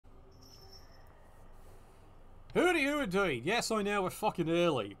Hooty-hoo indeed. Yes, I know, we're fucking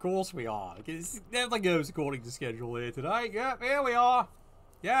early. Of course we are. Everything goes according to schedule here today. Yep, here we are.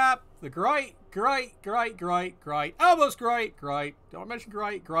 Yep, the great. Almost great. Don't mention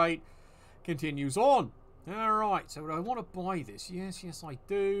great. Continues on. Alright, so do I want to buy this? Yes, I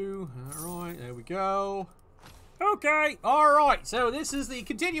do. Alright, there we go. Okay, alright, so this is the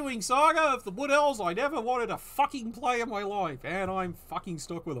continuing saga of the Wood Elves I never wanted to fucking play in my life, and I'm fucking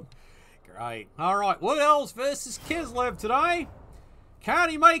stuck with them. Great. Alright, Wood Elves versus Kislev today. Can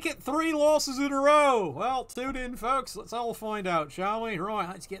he make it 3 losses in a row? Well, tune in, folks. Let's all find out, shall we? Right,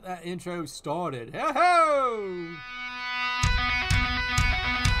 let's get that intro started. Ho-ho!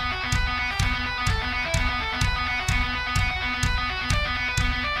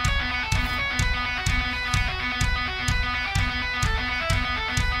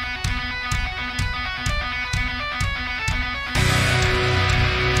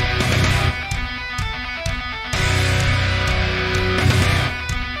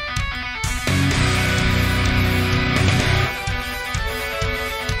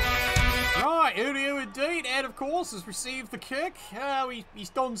 Ed, of course, has received the kick. He's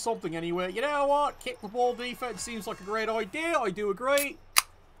done something anyway. You know what? Kick the ball defense seems like a great idea. I do agree.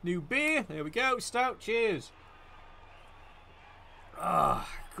 New beer. There we go. Stout. Cheers. Ah,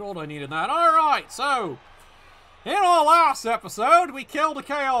 God, I needed that. Alright, so in our last episode, we killed a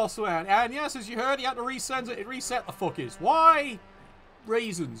Chaos Man. And yes, as you heard, he had to reset it. It reset the fuckers. Why?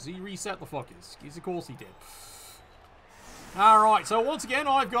 Reasons. He reset the fuckers. Because of course he did. Alright, so once again,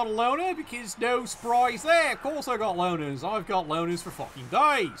 I've got a loner, because no surprise there. Of course I got loners. I've got loners for fucking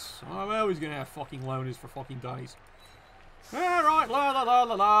days. I'm always going to have fucking loners for fucking days. Alright, la la la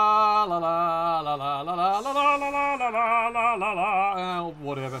la la la la la la la la la la la la la la la. Oh,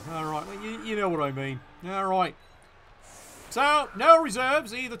 whatever. Alright, you know what I mean. Alright. So, no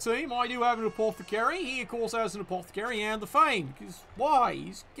reserves, either team. I do have an apothecary. He, of course, has an apothecary and the Fame. Because, why?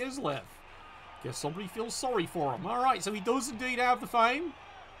 He's Kislev. Guess somebody feels sorry for him. Alright, so he does indeed have the Fame.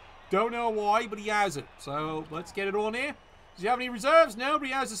 Don't know why, but he has it. So, let's get it on here. Does he have any reserves? No, but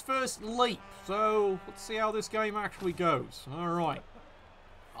he has his first leap. So, let's see how this game actually goes. Alright.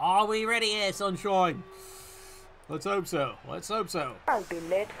 Are we ready here, sunshine? Let's hope so. Let's hope so. I'll be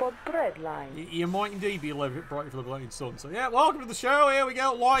late for bread line. You might indeed be a little bit bright for the blazing sun. So, yeah, welcome to the show. Here we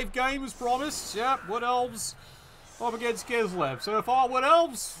go. Live game as promised. Yep, Wood Elves up against Kislev. So far, Wood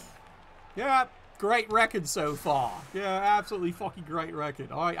Elves... yeah, great record so far. Yeah, absolutely fucking great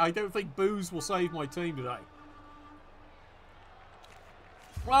record. I don't think booze will save my team today.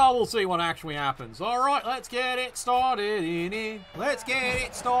 Well, we'll see what actually happens. Alright, let's get it started in here. Let's get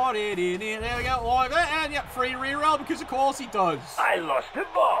it started in here. There we go, live. And yep, free reroll, because of course he does. I lost a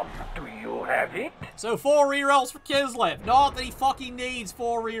bomb. Do you have it? So 4 rerolls for Kislev. Not that he fucking needs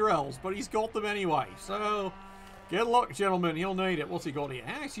 4 rerolls, but he's got them anyway. So... good luck, gentlemen. He'll need it. What's he got here?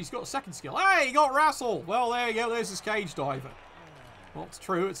 Actually, he's got a second skill. Hey, he got Wrestle. Well, there you go. There's his Cage Diver. Well, it's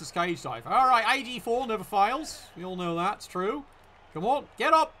true. It's his Cage Diver. All right, AG4 never fails. We all know that's true. Come on.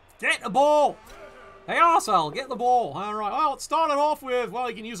 Get up. Get the ball. Hey, arsehole. Get the ball. All right. Well, it started off with, well,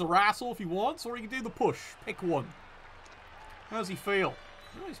 he can use a Wrestle if he wants, or he can do the push. Pick one. How does he feel?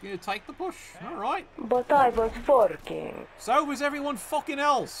 Oh, he's going to take the push. All right. But I was working. So was everyone fucking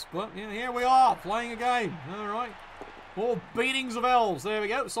else. But yeah, here we are, playing a game. All right. More beatings of elves. There we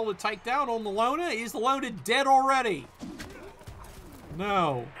go. Solid takedown on the loner. Is the loner dead already?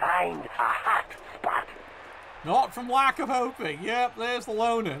 No. Find a hot spot. Not from lack of hoping. Yep, there's the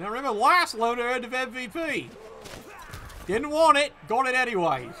loner. Now remember, last loner earned of MVP. Didn't want it. Got it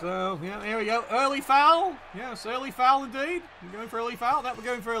anyway. So, yeah, here we go. Early foul. Yes, early foul indeed. We're going for early foul. That we're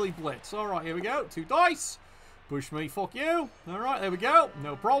going for early blitz. All right, here we go. 2 dice. Push me. Fuck you. All right, there we go.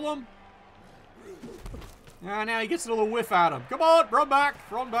 No problem. And now he gets another whiff at him. Come on, run back.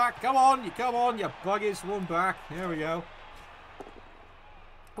 Run back. Come on, you buggers. Run back. There we go.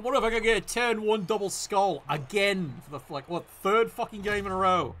 I wonder if I can get a turn 1 double skull again for the, like, what, 3rd fucking game in a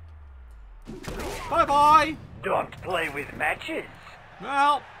row. Bye-bye. Don't play with matches.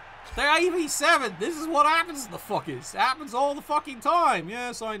 Well, they're AV7. This is what happens to the fuckers. It happens all the fucking time.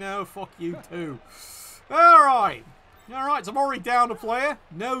 Yes, I know. Fuck you too. Alright. Alright, so I'm already down a player.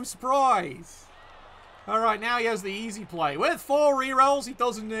 No surprise. Alright, now he has the easy play. With 4 rerolls he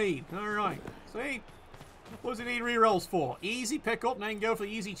doesn't need. Alright. See? What does he need rerolls for? Easy pickup, and then go for the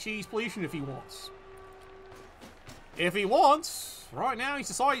easy cheese pleation if he wants. If he wants... right now, he's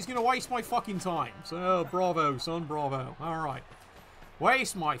decided he's going to waste my fucking time. So, bravo, son, bravo. Alright.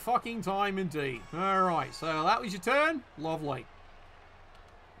 Waste my fucking time indeed. Alright, so that was your turn? Lovely.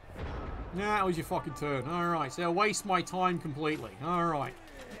 That was your fucking turn. Alright, so waste my time completely. Alright.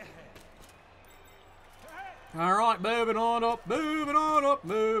 Alright, moving on up, moving on up,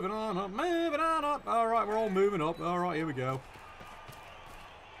 moving on up, moving on up. Alright, we're all moving up. Alright, here we go.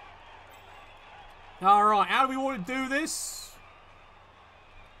 Alright, how do we want to do this?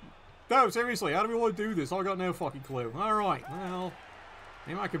 No, seriously, how do we want to do this? I got no fucking clue. Alright, well,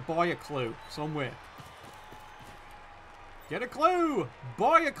 maybe I could buy a clue somewhere. Get a clue!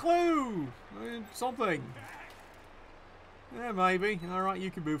 Buy a clue! Something. Yeah, maybe. Alright,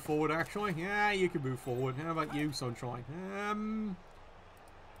 you can move forward, actually. Yeah, you can move forward. How about you, Sunshine?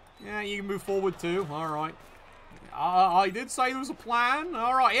 Yeah, you can move forward, too. Alright. I did say there was a plan.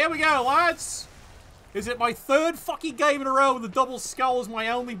 Alright, here we go, lads! Is it my third fucking game in a row with the double skull as my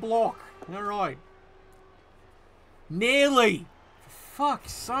only block? Alright. Nearly! For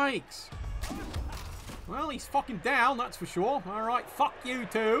fuck's sakes. Well, he's fucking down, that's for sure. Alright, fuck you,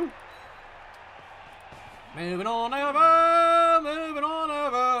 too. Moving on over, moving on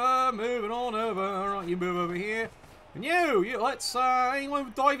over, moving on over. Alright, you move over here. And you, let's, anyone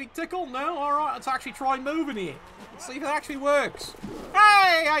with diving tickle? No? Alright, let's actually try moving here. Let's see if it actually works.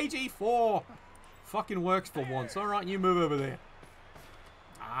 Hey, AG4! Fucking works for once. Alright, you move over there.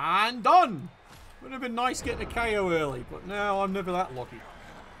 And done! Would have been nice getting a KO early, but no, I'm never that lucky.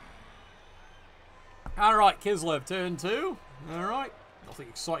 Alright, Kislev, turn 2. Alright. Nothing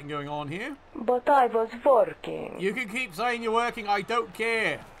exciting going on here. But I was working. You can keep saying you're working, I don't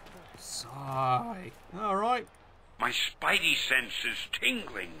care. Sigh. Alright. My spidey sense is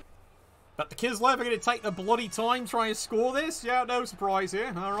tingling. But the Kislev are going to take the bloody time trying to score this? Yeah, no surprise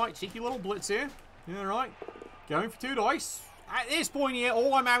here. Alright, cheeky little blitz here. Alright. Going for 2 dice. At this point here,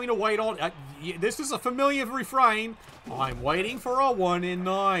 all I'm having to wait on... this is a familiar refrain. I'm waiting for a 1 in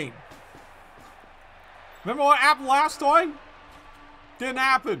 9. Remember what happened last time? Didn't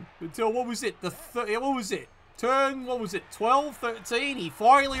happen until, what was it? What was it? Turn, what was it? 12, 13? He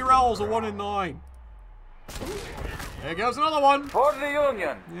finally rolls a 1 in 9. There goes another one. For the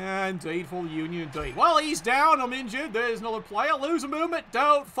Union. Yeah, indeed, for the Union, indeed. Well, he's down. I'm injured. There's another player. Lose a movement.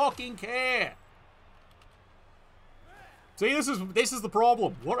 Don't fucking care. See, this is the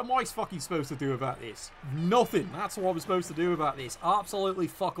problem. What am I fucking supposed to do about this? Nothing. That's what I'm supposed to do about this. Absolutely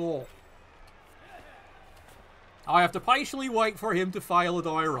fuck all. I have to patiently wait for him to fail a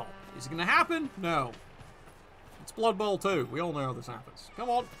die roll. Is it going to happen? No. It's Blood Bowl 2. We all know how this happens.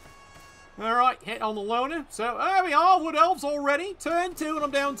 Come on. Alright, hit on the loner. So, there we are. Wood Elves already. Turn 2 and I'm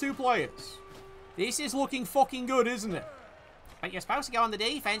down 2 players. This is looking fucking good, isn't it? But you're supposed to go on the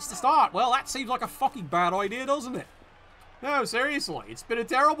defense to start. Well, that seems like a fucking bad idea, doesn't it? No, seriously. It's been a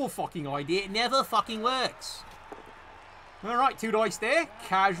terrible fucking idea. It never fucking works. Alright, 2 dice there.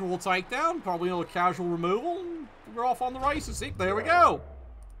 Casual takedown. Probably another casual removal. We're off on the races. See, there we go.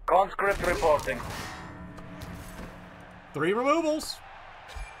 Conscript reporting. 3 removals.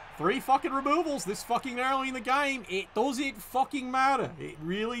 3 fucking removals this fucking early in the game. It doesn't fucking matter. It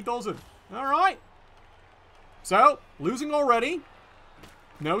really doesn't. Alright. So, losing already.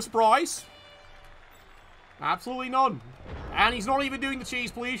 No surprise. Absolutely none. And he's not even doing the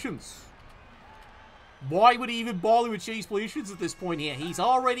cheese pleations. Why would he even bother with cheese pleations at this point here? He's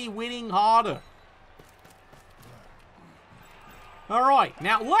already winning harder. Alright,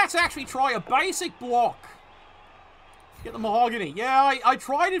 now let's actually try a basic block. Get the mahogany. Yeah, I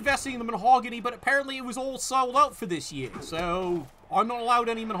tried investing in the mahogany, but apparently it was all sold out for this year. So, I'm not allowed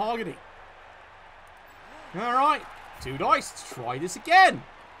any mahogany. Alright, 2 dice. Let's try this again.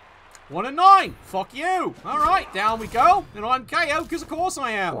 1 in 9. Fuck you. Alright, down we go. And I'm KO, because of course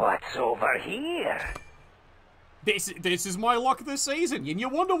I am. What's over here? This is my luck this season. And you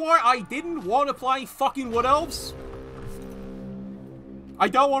wonder why I didn't want to play fucking Wood Elves? I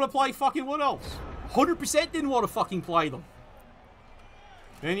don't want to play fucking Wood Elves. 100% didn't want to fucking play them.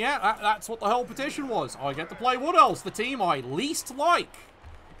 And yeah, that's what the whole petition was. I get to play Wood Elves, the team I least like.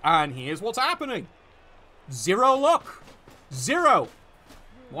 And here's what's happening. 0 luck. 0.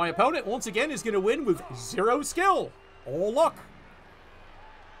 My opponent, once again, is going to win with 0 skill. All luck.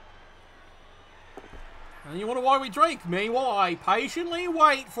 And you wonder why we drink. Meanwhile, I patiently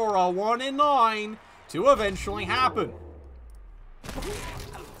wait for a 1 in 9 to eventually happen.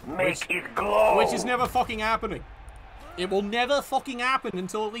 Make it glow. Which is never fucking happening. It will never fucking happen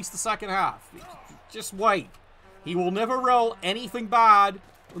until at least the second half. Just wait. He will never roll anything bad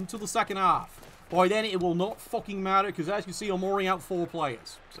until the second half. By then, it will not fucking matter, because as you see, I'm already out 4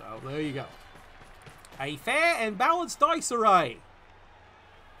 players. So, there you go. A fair and balanced dice array.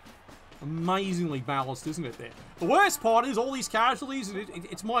 Amazingly balanced, isn't it, there? The worst part is all these casualties, and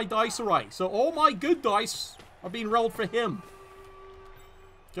it's my dice array. So, all my good dice are being rolled for him.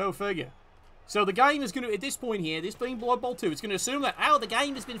 Go figure. So the game is going to, at this point here, this being Blood Bowl 2, it's going to assume that, oh, the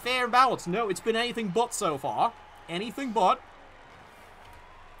game has been fair and balanced. No, it's been anything but so far. Anything but.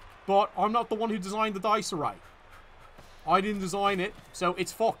 But I'm not the one who designed the dice array. I didn't design it, so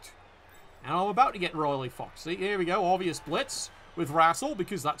it's fucked. And I'm about to get royally fucked. See, here we go, obvious blitz with Rassel,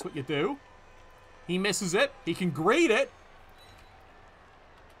 because that's what you do. He misses it. He can greed it.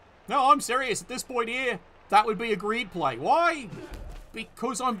 No, I'm serious. At this point here, that would be a greed play. Why?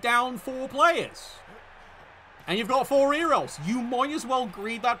 Because I'm down 4 players. And you've got 4 rerolls. You might as well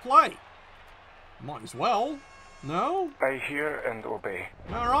greed that play. Might as well. No? I hear and obey.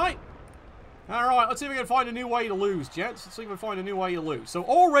 Alright. Alright, let's see if we can find a new way to lose, gents. Let's see if we can find a new way to lose. So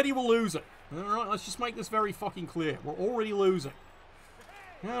already we're losing. Alright, let's just make this very fucking clear. We're already losing.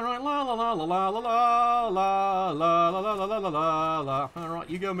 Alright, la la la la la la la la la la la la la la la. Alright,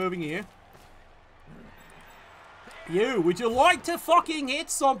 you go moving here. You, would you like to fucking hit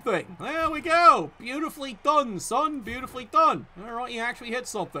something? There we go. Beautifully done, son. Beautifully done. Alright, you actually hit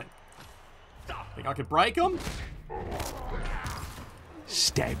something. Think I could break him?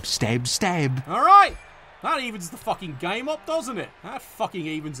 Stab, stab, stab. Alright. That evens the fucking game up, doesn't it? That fucking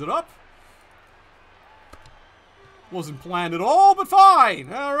evens it up. Wasn't planned at all, but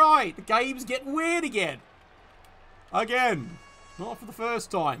fine. Alright, the game's getting weird again. Again. Not for the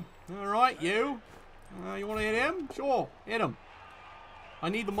first time. Alright, you. You want to hit him? Sure, hit him. I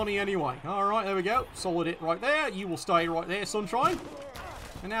need the money anyway. Alright, there we go. Solid hit right there. You will stay right there, Sunshine.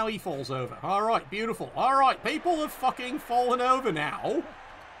 And now he falls over. Alright, beautiful. Alright, people have fucking fallen over now.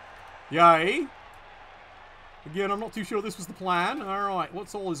 Yay. Again, I'm not too sure this was the plan. Alright,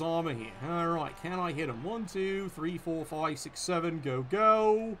 what's all his armor here? Alright, can I hit him? 1, 2, 3, 4, 5, 6, 7. Go,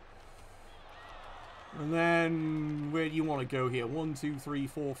 go. And then, where do you want to go here? 1, 2, 3,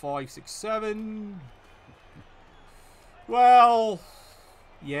 4, 5, 6, 7. Well,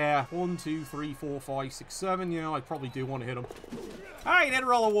 yeah. 1, 2, 3, 4, 5, 6, 7. Yeah, I probably do want to hit him. Hey, net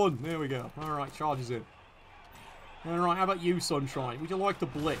roll a 1. There we go. Alright, charges in. Alright, how about you, Sunshine? Would you like to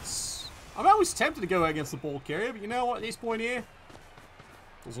blitz? I'm always tempted to go against the ball carrier, but you know what, at this point here,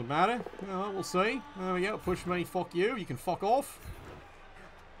 doesn't matter. We'll see. There we go. Push me, fuck you. You can fuck off.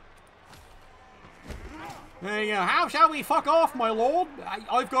 There you go. How shall we fuck off, my lord?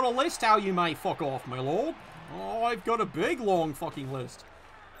 I've got a list how you may fuck off, my lord. Oh, I've got a big, long fucking list.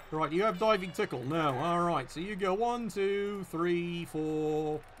 Right, you have diving tickle. No. Alright, so you go 1, 2, 3,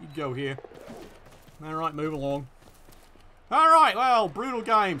 4. You go here. Alright, move along. Alright, well, brutal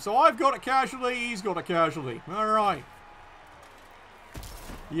game. So I've got a casualty, he's got a casualty. Alright.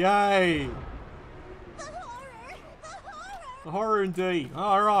 Yay. The horror indeed.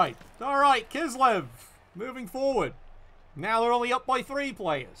 Alright. Alright, Kislev. Moving forward. Now they're only up by 3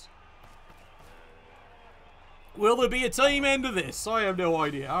 players. Will there be a team end to this? I have no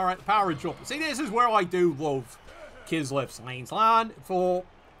idea. Alright, the power jump. See, this is where I do love Kislev's lanes land for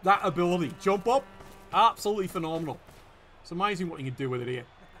that ability. Jump up. Absolutely phenomenal. It's amazing what you can do with it here.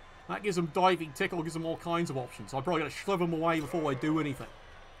 That gives them diving tickle, gives them all kinds of options. I'm probably going to shove them away before I do anything.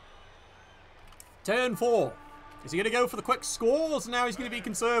 Turn 4. Is he going to go for the quick scores? Now he's going to be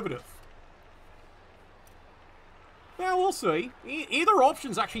conservative. Yeah, we'll see. Either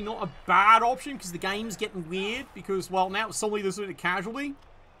option's actually not a bad option because the game's getting weird. Because, well, now suddenly there's a casualty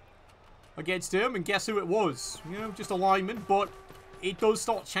against him. And guess who it was? You know, just a lineman. But it does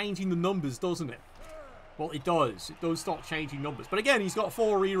start changing the numbers, doesn't it? Well, it does. It does start changing numbers. But again, he's got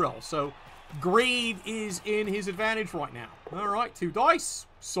 4 rerolls. So, greed is in his advantage right now. Alright, 2 dice.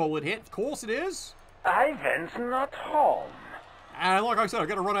 Solid hit. Of course it is. Ivan's not home. And like I said, I've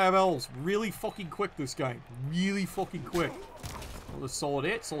got to run out of elves really fucking quick this game. Really fucking quick. Another solid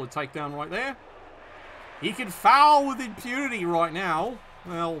hit. Solid takedown right there. He can foul with impunity right now.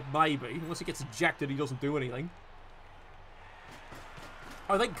 Well, maybe. Unless he gets ejected, he doesn't do anything.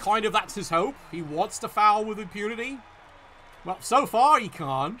 I think kind of that's his hope. He wants to foul with impunity. Well, so far he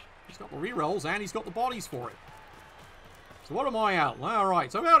can't. He's got the rerolls and he's got the bodies for it. So what am I out?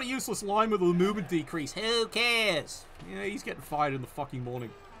 Alright, so I'm out a useless line with a movement decrease. Who cares? Yeah, he's getting fired in the fucking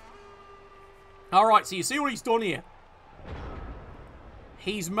morning. Alright, so you see what he's done here?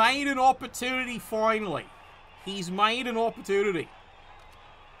 He's made an opportunity finally. He's made an opportunity.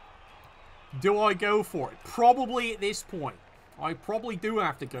 Do I go for it? Probably at this point. I probably do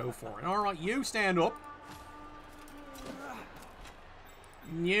have to go for it. Alright, you stand up.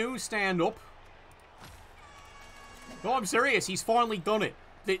 You stand up. No, I'm serious. He's finally done it.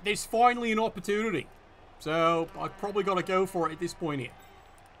 There's finally an opportunity. So, I've probably got to go for it at this point here.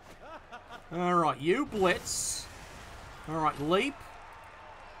 Alright, you blitz. Alright, leap.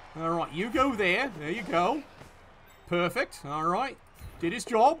 Alright, you go there. There you go. Perfect. Alright. Did his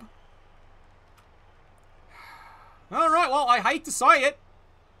job. Alright, well, I hate to say it,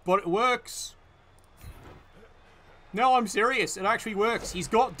 but it works. No, I'm serious. It actually works. He's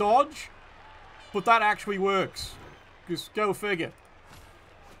got dodge, but that actually works. Just go figure.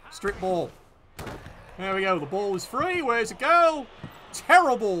 Strip ball. There we go. The ball is free. Where's it go?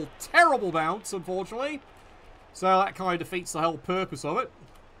 Terrible, terrible bounce, unfortunately. So that kind of defeats the whole purpose of it.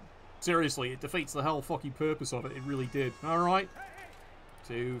 Seriously, it defeats the whole fucking purpose of it. It really did. Alright.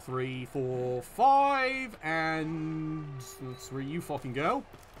 2, 3, 4, 5. And that's where you fucking go.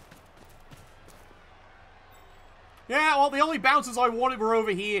 Yeah, well, the only bounces I wanted were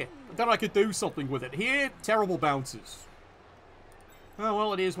over here. Then I could do something with it. Here, terrible bounces. Oh,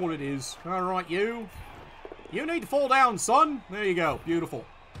 well, it is what it is. Alright, you. You need to fall down, son. There you go. Beautiful.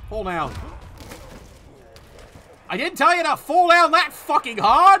 Fall down. I didn't tell you to fall down that fucking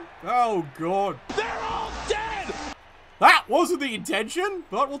hard. Oh, God. They're all dead! That wasn't the intention,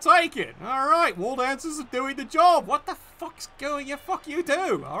 but we'll take it. Alright, wall dancers are doing the job. What the fuck's going? Yeah, fuck you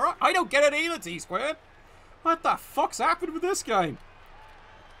too. Alright, I don't get it either, T-Squared. What the fuck's happened with this game?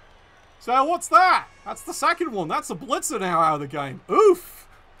 So what's that? That's the second one. That's a blitzer now out of the game. Oof.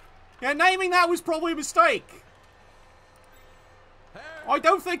 Yeah, naming that was probably a mistake. I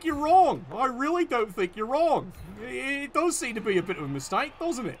don't think you're wrong. I really don't think you're wrong. It does seem to be a bit of a mistake,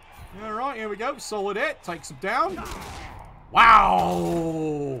 doesn't it? Alright, here we go. Solid hit. Takes him down.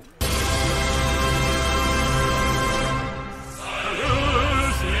 Wow.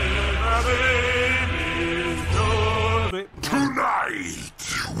 Tonight,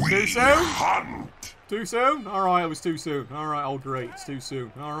 Too soon? hunt. Too soon? Alright, it was too soon. Alright, oh great, it's too soon.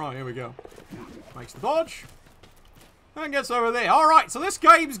 Alright, here we go. Makes the dodge. And gets over there. Alright, so this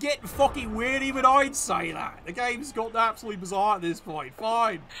game's getting fucking weird, even I'd say that. The game's got absolutely bizarre at this point.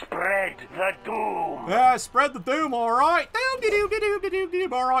 Fine. Spread the doom. Yeah, spread the doom, alright.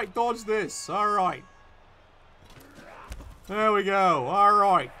 Doom. Alright, dodge this. Alright. There we go.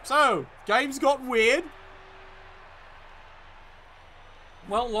 Alright. So, game's got weird.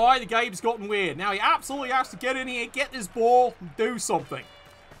 Well, lie, the game's gotten weird. Now, he absolutely has to get in here, get this ball, and do something.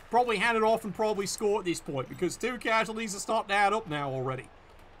 Probably hand it off and probably score at this point, because 2 casualties are starting to add up now already.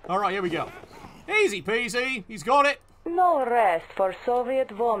 Alright, here we go. Easy peasy. He's got it. No rest for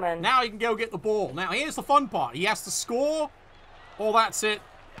Soviet woman. Now he can go get the ball. Now, here's the fun part. He has to score. Oh, that's it.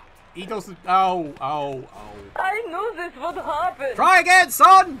 He doesn't... Oh. I knew this would happen. Try again,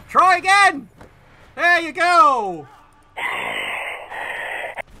 son. Try again. There you go.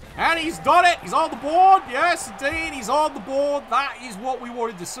 And he's done it. He's on the board. Yes, indeed. He's on the board. That is what we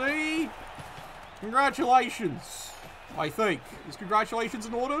wanted to see. Congratulations. I think. Is congratulations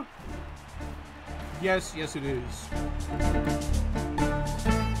in order? Yes, it is.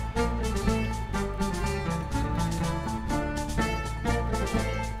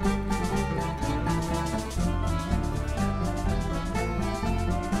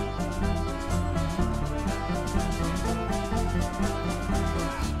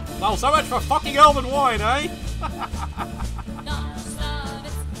 Well, so much for fucking elven wine, eh?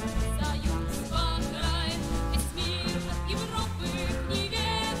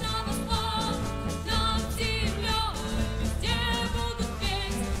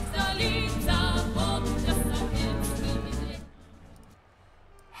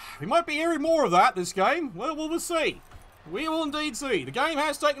 We might be hearing more of that this game. Well, we'll see. We will indeed see. The game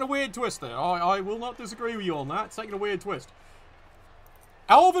has taken a weird twist there. I will not disagree with you on that. It's taken a weird twist.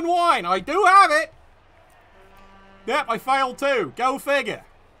 Elven wine, I do have it. Yep, I failed too. Go figure.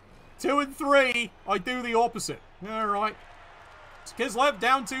 2 and 3, I do the opposite. Alright. It's Kislev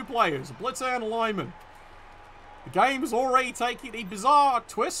down 2 players, a blitzer and a lineman. The game is already taking a bizarre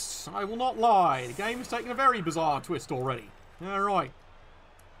twist. I will not lie. The game is taking a very bizarre twist already. Alright.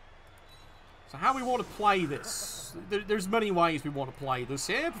 So how we want to play this? There's many ways we want to play this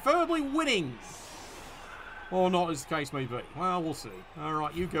here. Preferably winning. Or not, as the case may be. Well, we'll see.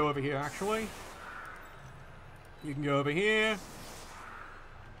 Alright, you go over here, actually. You can go over here.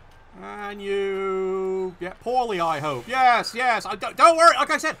 And you... Yeah, poorly, I hope. Yes. Don't worry,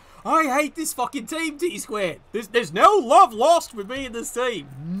 like I said, I hate this fucking team, T-Squared. There's no love lost with me in this team.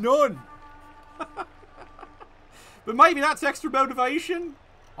 None. But maybe that's extra motivation.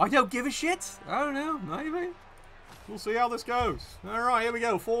 I don't give a shit. I don't know, maybe. We'll see how this goes. Alright, here we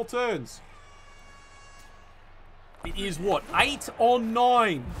go. 4 turns. It is what? 8 on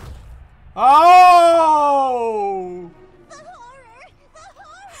 9. Oh! The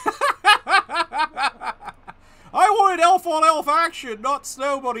horror! I wanted elf on elf action, not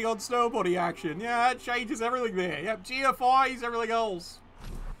snowbody on snowbody action. Yeah, that changes everything there. Yep, GFIs, everything else.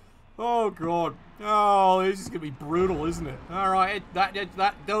 Oh, God. Oh, this is going to be brutal, isn't it? Alright, that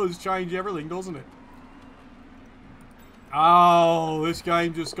does change everything, doesn't it? Oh, this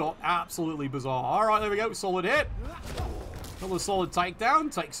game just got absolutely bizarre. Alright, there we go. Solid hit. Another solid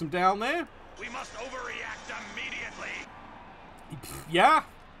takedown. Takes him down there. We must overreact immediately. Yeah.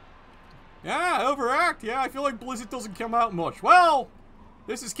 Yeah, overact. Yeah, I feel like Blizzard doesn't come out much. Well,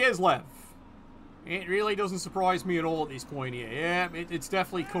 this is Kislev. It really doesn't surprise me at all at this point here. Yeah, it's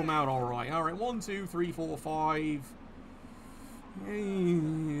definitely come out alright. Alright, 1, 2, 3, 4, 5.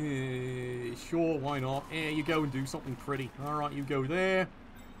 Sure, why not? Yeah, you go and do something pretty. Alright, you go there.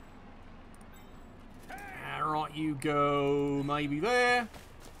 Alright, you go maybe there.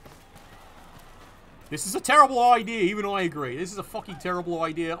 This is a terrible idea, even I agree. This is a fucking terrible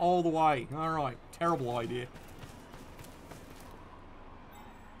idea all the way. Alright, terrible idea.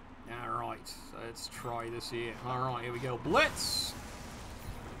 Alright, let's try this here. Alright, here we go. Blitz!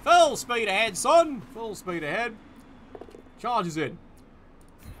 Full speed ahead, son! Full speed ahead. Charges in.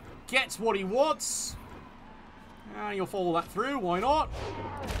 Gets what he wants. And you'll follow that through, why not?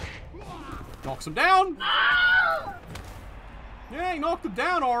 Knocks him down. Yeah, he knocked him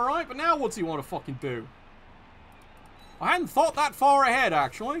down alright, but now what's he want to fucking do? I hadn't thought that far ahead,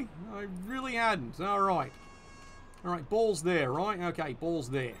 actually. I really hadn't. Alright. Alright, balls there, right? Okay, balls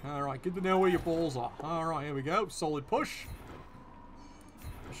there. Alright, good to know where your balls are. Alright, here we go. Solid push.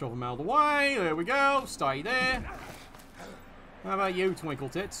 Shove him out of the way. There we go. Stay there. How about you, Twinkle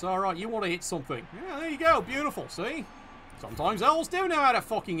Tits? Alright, you want to hit something. Yeah, there you go. Beautiful, see? Sometimes elves do know how to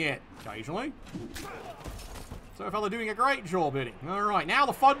fucking hit. Occasionally. So fella doing a great job hitting. Alright, now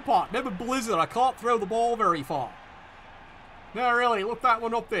the fun part. Remember Blizzard, I can't throw the ball very far. No, really, look that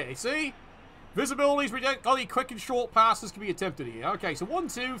one up there. See? Visibilities, only quick and short passes can be attempted here. Okay, so 1,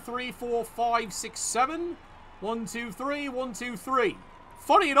 2, 3, 4, 5, 6, 7. 1, 2, 3, 1, 2, 3.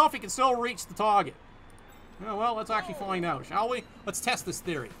 Funny enough, he can still reach the target. Oh, well, let's actually find out, shall we? Let's test this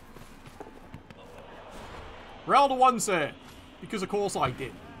theory. Rel to 1, sir. Because of course I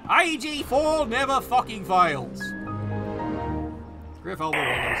did. AG4 never fucking fails. Griff elbow one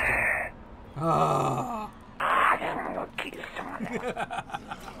this time. Ah.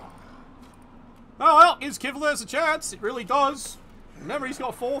 Oh well, gives Kislev a chance. It really does. Remember, he's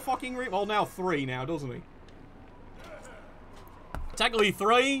got 4 fucking well, now 3 now, doesn't he? Technically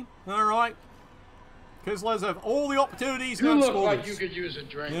 3. Alright. Kislev have all the opportunities to look score like this. you could use a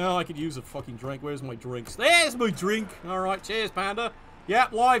drink. Yeah, I could use a fucking drink. Where's my drinks? There's my drink. Alright, cheers, Panda.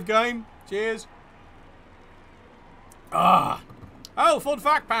 Yep, live game. Cheers. Ah. Oh, fun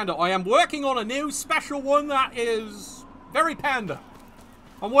fact, Panda. I am working on a new special one that is very Panda.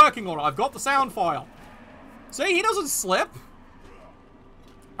 I'm working on it. I've got the sound file. See, he doesn't slip.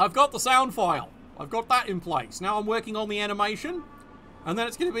 I've got the sound file. I've got that in place. Now I'm working on the animation. And then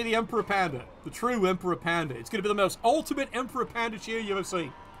it's going to be the Emperor Panda. The true Emperor Panda. It's going to be the most ultimate Emperor Panda cheer you've ever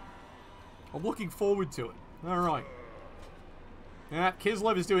seen. I'm looking forward to it. Alright. Yeah,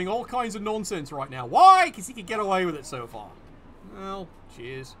 Kislev is doing all kinds of nonsense right now. Why? Because he can get away with it so far. Well,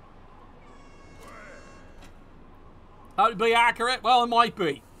 cheers. That would be accurate? Well, it might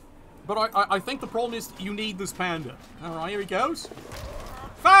be. But I think the problem is you need this panda. Alright, here he goes.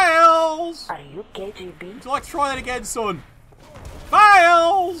 Fails! Are you KGB? Would you like to try that again, son?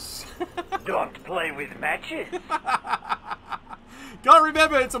 Fails! Don't play with matches. Gotta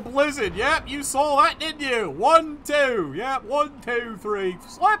remember, it's a blizzard. Yep, you saw that, didn't you? 1, 2. Yep, 1, 2, 3.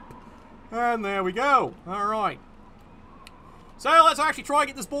 Slip! And there we go. Alright. So let's actually try and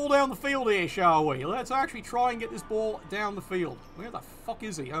get this ball down the field here, shall we? Let's actually try and get this ball down the field. Where the fuck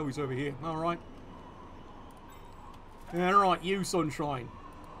is he? Oh, he's over here. Alright. Alright, you, Sunshine.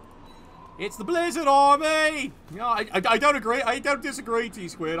 It's the Blizzard Army! Yeah, I don't agree. I don't disagree,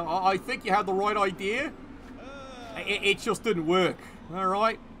 T-Squared. I think you had the right idea. It just didn't work.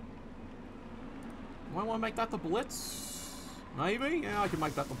 Alright. Might want to make that the Blitz? Maybe? Yeah, I can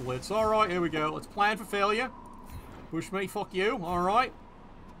make that the Blitz. Alright, here we go. Let's plan for failure. Push me, fuck you. Alright.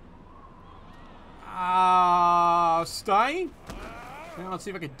 Stay. Now let's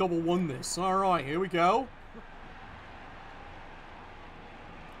see if I can double one this. Alright, here we go.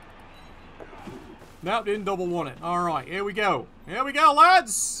 Nope, didn't double one it. Alright, here we go. Here we go,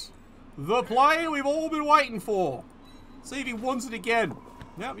 lads! The play we've all been waiting for. See if he wants it again.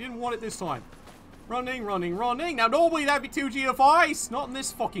 Nope, he didn't want it this time. Running, running, running. Now, normally that'd be 2 GFIs. Not in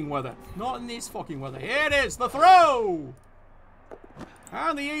this fucking weather. Not in this fucking weather. Here it is, the throw!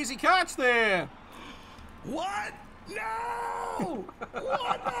 And the easy catch there. What? No!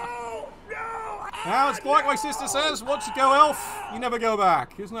 What? No! No! Now, it's like my sister says, once you go elf, you never go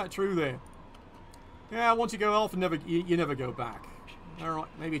back. Isn't that true there? Yeah, once you go elf, you never go back. Alright,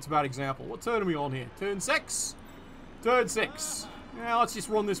 maybe it's a bad example. What turn are we on here? Turn 6? Turn 6. Yeah, let's just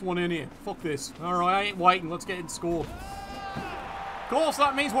run this one in here. Fuck this. Alright, I ain't waiting. Let's get it scored. course,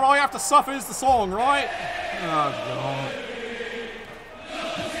 that means what I have to suffer is the song, right? Oh, God.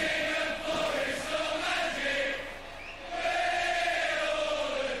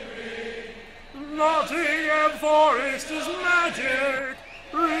 Nottingham Forest is magic.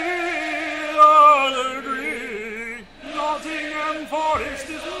 We all agree. Nottingham Forest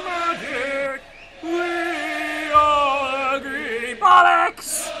is magic. We all agree.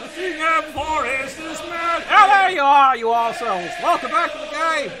 Bollocks! Nottingham Forest is magic. Oh, there you are, you arseholes. Welcome back to the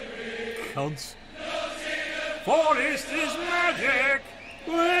game. Cunts. Forest is magic.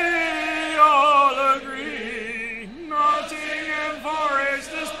 We all agree. Nottingham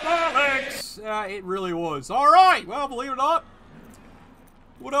Forest is bollocks. It really was. Alright, well, believe it or not,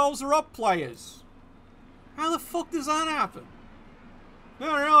 Wood Elves are up players. How the fuck does that happen?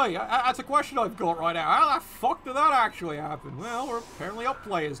 No, really, that's a question I've got right now. How the fuck did that actually happen? Well, we're apparently up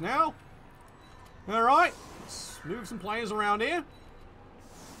players now. Alright, let's move some players around here.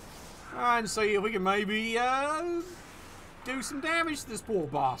 And see if we can maybe do some damage to this poor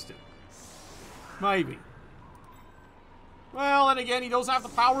bastard. Maybe. Well, then again, he does have the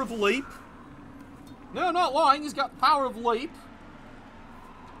power of leap. No, not lying, he's got the power of leap.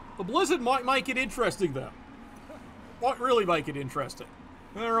 The blizzard might make it interesting, though. Might really make it interesting.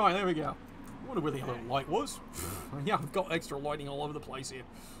 Alright, there we go. I wonder where the other light was. Yeah, I've got extra lighting all over the place here.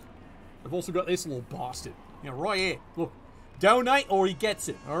 I've also got this little bastard. You know, right here. Look. Donate or he gets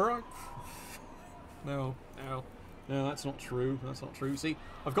it, alright? No, that's not true. That's not true. See,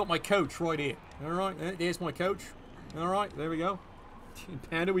 I've got my coach right here. Alright, there's my coach. Alright, there we go.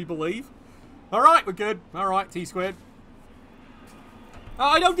 Panda, we believe. Alright, we're good. Alright, T-Squared.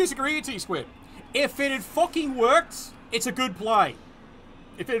 I don't disagree with T-Squared. If it had fucking worked, it's a good play.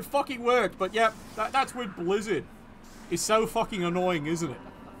 If it had fucking worked, but yeah, that's with Blizzard. It's so fucking annoying, isn't it?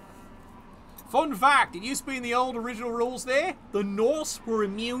 Fun fact, it used to be in the old original rules there, the Norse were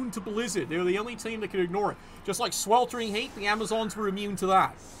immune to Blizzard. They were the only team that could ignore it. Just like sweltering heat, the Amazons were immune to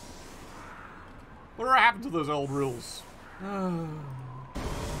that. Whatever happened to those old rules? Oh,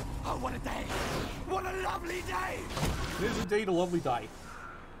 what a day! What a lovely day! It is indeed a lovely day.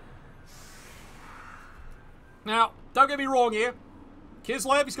 Now, don't get me wrong here.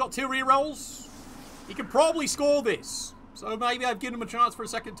 Kislev, he's got 2 rerolls. He can probably score this. So maybe I've given him a chance for a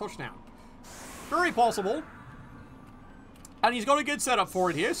second touchdown. Very possible. And he's got a good setup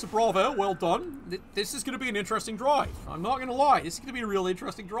for it here, so bravo, well done. This is going to be an interesting drive. I'm not going to lie, this is going to be a real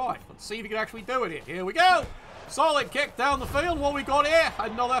interesting drive. Let's see if he can actually do it here. Here we go! Solid kick down the field. What we got here?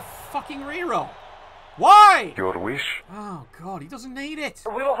 Another fucking reroll. Why? Your wish? Oh, God, he doesn't need it.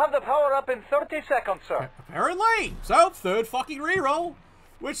 We will have the power up in 30 seconds, sir. Apparently. So, 3rd fucking reroll.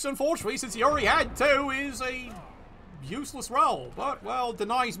 Which, unfortunately, since he already had 2, is a useless roll. But, well,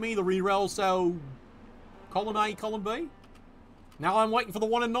 denies me the reroll, so... column A, column B. Now I'm waiting for the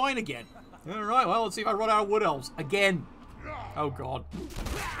 1 and 9 again. Alright, well, let's see if I run out of Wood Elves. Again. Oh, God.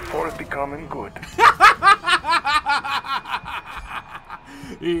 For becoming good.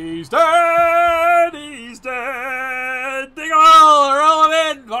 He's dead! He's dead! Dig him all! Roll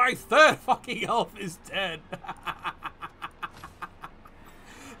him in! My 3rd fucking elf is dead.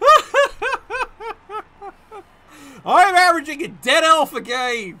 I'm averaging a dead elf a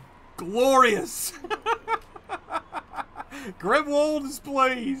game. Glorious. Grimwald is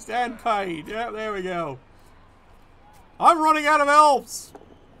pleased and paid. Yeah, there we go. I'm running out of elves.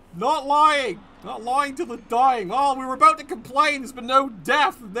 Not lying. Not lying to the dying. Oh, we were about to complain. There's been no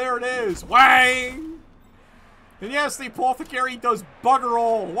death. And there it is. Wang! And yes, the apothecary does bugger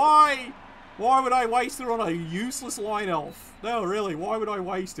all. Why? Why would I waste it on a useless line elf? No, really. Why would I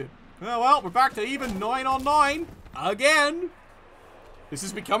waste it? Oh, well, we're back to even 9 on 9. Again. This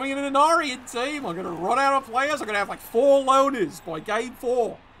is becoming an Inarian team. I'm going to run out of players. I'm going to have like 4 loners by game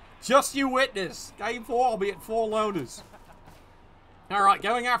 4. Just you witness. Game 4, I'll be at 4 loners. Alright,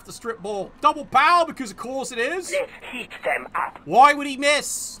 going after strip ball. Double pow, because of course it is. Let's heat them up. Why would he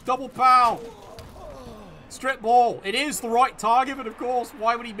miss? Double pow. Strip ball. It is the right target, but of course,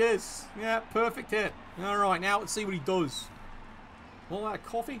 why would he miss? Yeah, perfect hit. Alright, now let's see what he does. All out of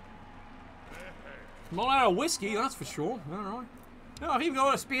coffee? Not out of whiskey, that's for sure. Alright. No, I've even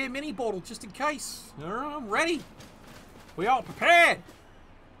got a spare mini bottle just in case. Alright, I'm ready. We are prepared.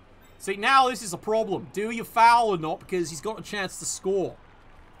 See, now this is a problem. Do you foul or not? Because he's got a chance to score.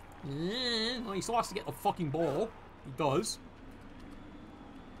 Well, he still has to get the fucking ball. He does.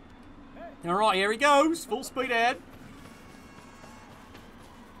 Alright, here he goes. Full speed ahead.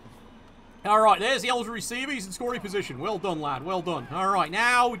 Alright, there's the elder receiver. He's in scoring position. Well done, lad. Well done. Alright,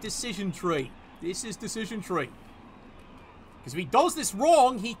 now decision tree. This is decision tree. Because if he does this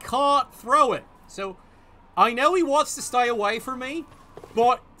wrong, he can't throw it. So, I know he wants to stay away from me.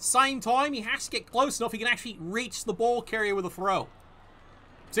 But at the same time, he has to get close enough he can actually reach the ball carrier with a throw.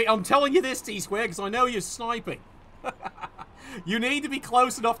 See, I'm telling you this, T-Square, because I know you're sniping. You need to be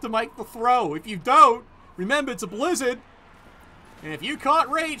close enough to make the throw. If you don't, remember, it's a blizzard. And if you can't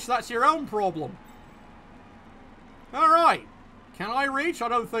reach, that's your own problem. Alright. Can I reach? I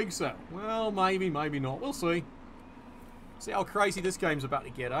don't think so. Well, maybe, maybe not. We'll see. See how crazy this game's about to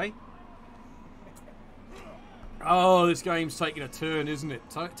get, eh? Oh, this game's taking a turn, isn't it?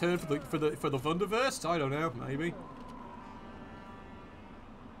 Turn for the Wunderverse? I don't know, maybe.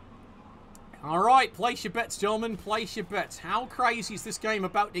 Alright, place your bets, gentlemen. Place your bets. How crazy is this game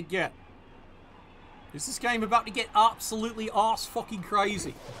about to get? Is this game about to get absolutely arse fucking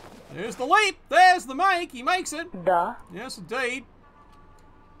crazy? There's the leap. There's the make. He makes it. Da. Yes, indeed.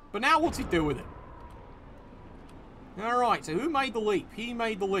 But now what's he do with it? Alright, so who made the leap? He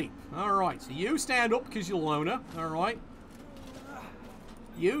made the leap. Alright, so you stand up because you're a loner. Alright.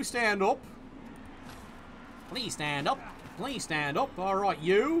 You stand up. Please stand up. Please stand up. Alright,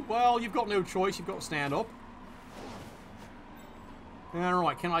 you. Well, you've got no choice. You've got to stand up.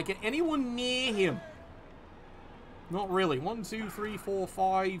 Alright, can I get anyone near him? Not really. 1, 2, 3, 4,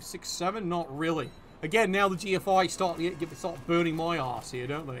 5, 6, 7. Not really. Again, now the GFI start burning my ass here,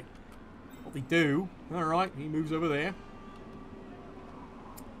 don't they? What they do. Alright, he moves over there.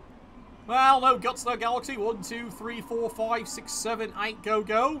 Well, no guts, no galaxy. 1, 2, 3, 4, 5, 6, 7, 8, go,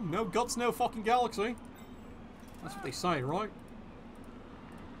 go. No guts, no fucking galaxy. That's what they say, right?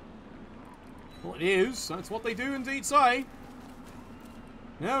 Well, it is. That's what they do indeed say.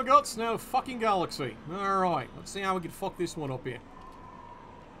 No guts, no fucking galaxy. Alright, let's see how we can fuck this one up here.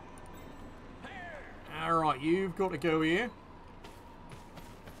 Alright, you've got to go here.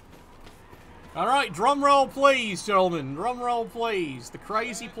 Alright, drum roll please, gentlemen. Drum roll please. The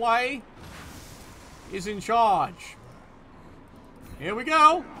crazy play is in charge. Here we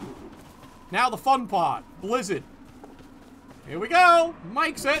go. Now the fun part. Blizzard. Here we go.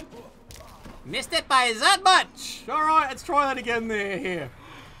 Makes it. Missed it by that much. Alright, let's try that again there. Here.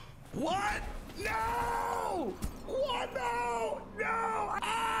 What? No! What? No! No!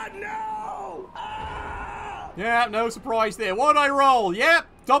 Ah, no! Ah! Yeah, no surprise there. What'd I roll? Yep,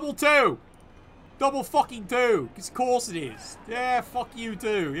 double 2. Double fucking 2. Because of course it is. Yeah, fuck you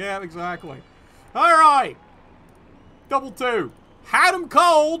too. Yeah, exactly. Alright. Double 2. Had him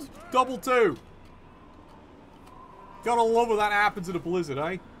cold. Double 2. Gotta love when that happens in a blizzard,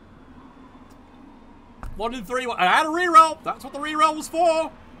 eh? 1 and 3. I had a reroll. That's what the reroll was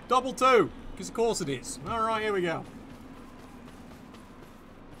for. Double 2. Because of course it is. Alright, here we go.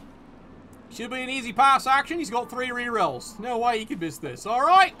 Should be an easy pass action. He's got 3 rerolls. No way he can miss this.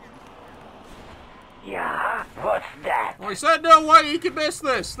 Alright. Yeah, what's that? I said no way he can miss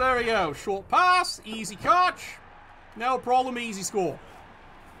this. There we go. Short pass. Easy catch. No problem. Easy score.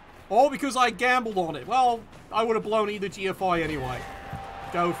 All because I gambled on it. Well, I would have blown either GFI anyway.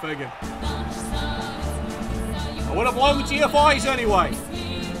 Go figure. I would have blown the GFIs anyway.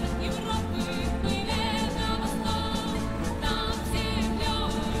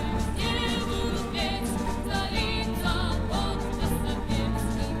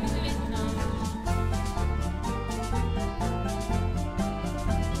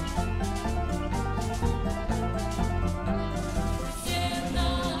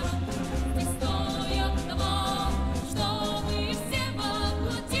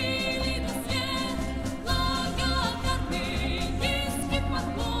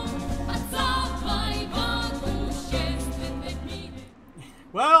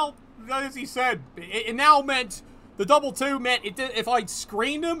 Well, as he said, it now meant, the double 2 meant, if I'd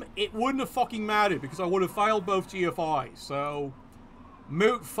screened him, it wouldn't have fucking mattered, because I would have failed both GFIs, so,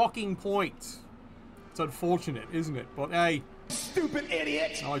 moot fucking point. It's unfortunate, isn't it? But hey. Stupid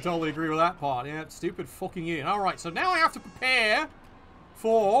idiot! Oh, I totally agree with that part, yeah, stupid fucking idiot. Alright, so now I have to prepare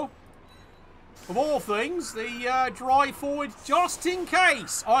for, of all things, the drive forward, just in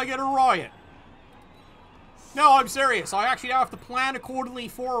case I get a riot. No, I'm serious. I actually have to plan accordingly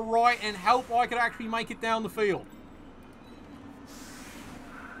for a riot and hope I can actually make it down the field.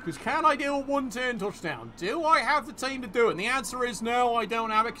 Because can I do a 1-turn touchdown? Do I have the team to do it? And the answer is no, I don't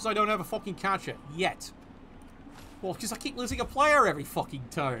have it because I don't have a fucking catcher. Yet. Well, because I keep losing a player every fucking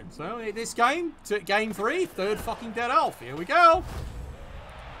turn. So, this game, game 3, 3rd fucking dead elf. Here we go.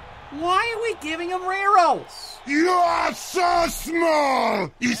 Why are we giving him rerolls? You are so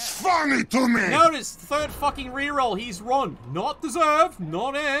small! It's funny to me! Notice, 3rd fucking reroll he's run. Not deserved,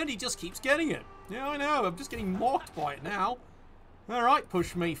 not earned, he just keeps getting it. Yeah, I know, I'm just getting mocked by it now. Alright,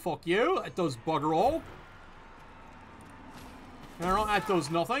 push me, fuck you. That does bugger all. Alright, that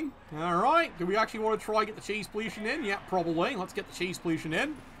does nothing. Alright, do we actually want to try and get the cheese pollution in? Yeah, probably. Let's get the cheese pollution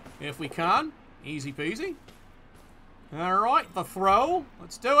in. If we can. Easy peasy. Alright, the throw.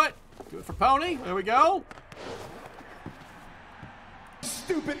 Let's do it. Do it for Pony. There we go.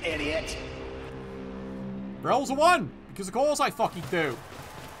 Stupid idiot. Rolls a 1. Because of course I fucking do.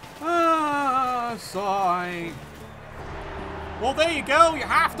 Ah, sigh. Well, there you go. Your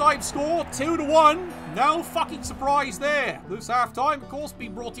halftime score, 2-1. No fucking surprise there. This halftime, of course,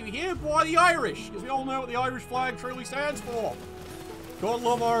 being brought to you here by the Irish. Because we all know what the Irish flag truly stands for. God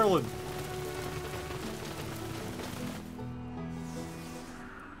love Ireland.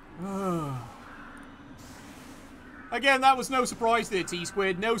 Again, that was no surprise there,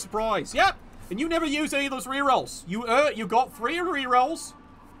 T-Squared. No surprise. Yep. And you never used any of those rerolls. You got 3 rerolls.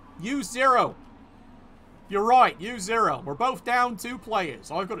 Use 0. You're right. Use 0. We're both down 2 players.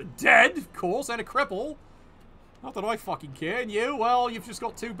 I've got a dead, of course, and a cripple. Not that I fucking care. And you, well, you've just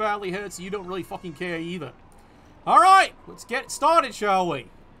got 2 badly hurt, so you don't really fucking care either. Alright, let's get started, shall we?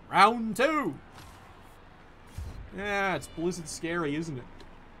 Round 2. Yeah, it's Blizzard scary, isn't it?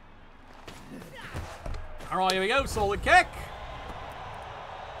 Alright, here we go. Solid kick.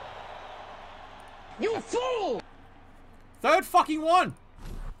 You fool! 3rd fucking one.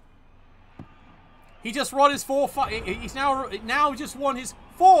 He just won his 4th. He's now just won his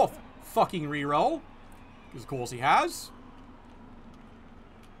 4th fucking reroll. Because of course he has.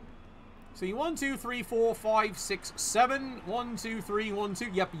 See, 1, 2, 3, 4, 5, 6, 7. 1, 2, 3, 1, 2.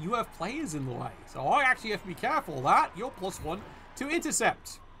 Yep, you have players in the way. So I actually have to be careful of that. You're +1 to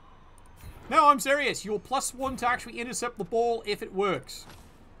intercept. No, I'm serious. You're +1 to actually intercept the ball if it works.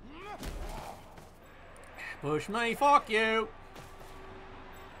 Push me, fuck you.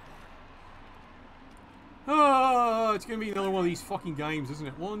 Oh, it's going to be another one of these fucking games, isn't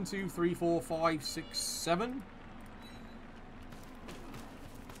it? 1, 2, 3, 4, 5, 6, 7.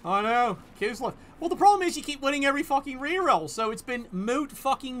 I know. Kislev. Well, the problem is you keep winning every fucking reroll, so it's been moot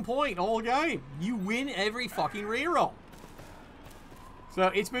fucking point all game. You win every fucking reroll. So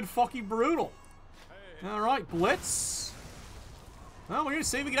it's been fucking brutal. Alright, Blitz. Well, we're going to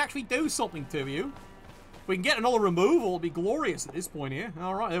see if we can actually do something to you. If we can get another removal, it'll be glorious at this point here.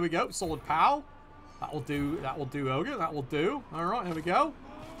 Alright, there we go. Solid POW. That will do, Ogre. That will do. Alright, there we go.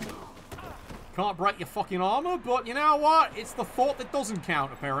 Can't break your fucking armor, but you know what? It's the thought that doesn't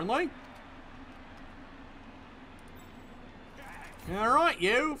count, apparently. Alright,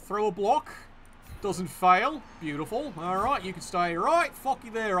 you. Throw a block. Doesn't fail. Beautiful. Alright, you can stay right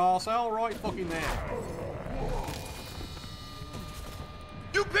fucking there, arsehole. Right fucking there.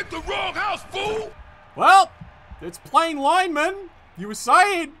 You picked the wrong house, fool! Well, it's plain lineman. You were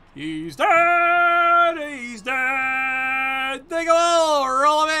saying, he's dead, he's dead. Dig a hole,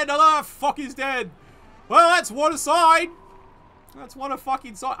 roll him in, another fuck is dead. Well, that's one aside. That's one a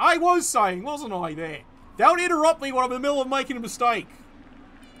fucking side. I was saying, wasn't I there? Don't interrupt me when I'm in the middle of making a mistake.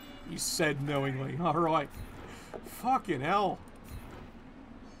 You said knowingly. Alright. Fucking hell.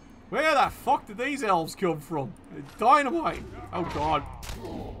 Where the fuck did these elves come from? Dynamite. Oh god.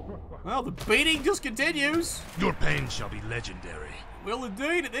 Well, the beating just continues. Your pain shall be legendary. Will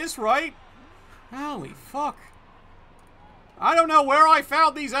indeed at this rate. Holy fuck. I don't know where I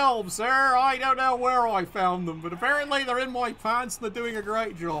found these elves, sir. I don't know where I found them, but apparently they're in my pants and they're doing a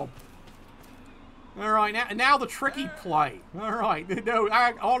great job. Alright, now the tricky play. Alright, no,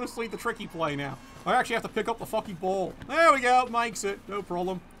 honestly, the tricky play now. I actually have to pick up the fucking ball. There we go, makes it. No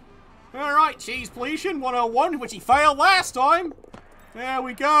problem. Alright, cheese pollution 101, which he failed last time. There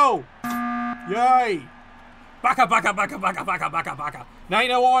we go. Yay. Baka, baka, baka, baka, baka, baka, baka. Now you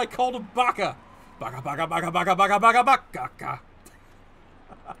know why I called him Baka. Baka, baka, baka, baka, baka, baka, baka.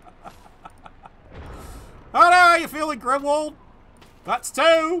 Oh no, are you feeling Grimwald? That's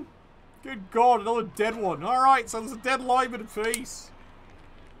 2. Good god, another dead one. Alright, so there's a dead lineman apiece.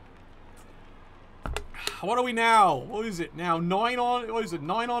 What are we now? What is it now? 9 on... What is it?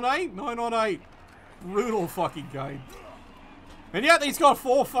 9 on 8? 9 on 8. Brutal fucking game. And yet he's got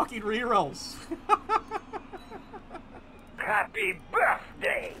 4 fucking rerolls. Happy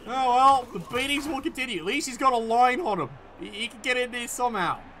birthday! Oh well, the beatings will continue. At least he's got a line on him. He can get in there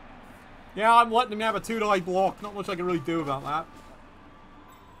somehow. Yeah, I'm letting him have a 2-die block. Not much I can really do about that.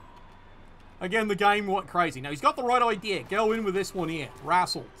 Again, the game went crazy. Now, he's got the right idea. Go in with this one here.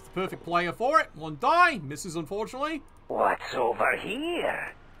 Rassel. It's the perfect player for it. 1 die. Misses, unfortunately. What's over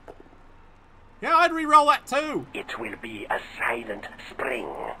here? Yeah, I'd re-roll that too. It will be a silent spring.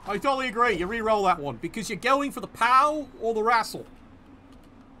 I totally agree. You re-roll that one. Because you're going for the POW or the Rassel.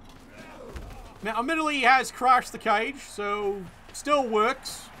 Now, admittedly, he has crashed the cage. So, still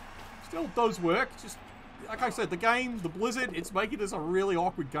works. Still does work. Just like I said, the game, the Blizzard, it's making this a really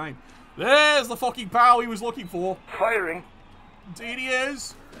awkward game. There's the fucking power he was looking for. Firing. Indeed he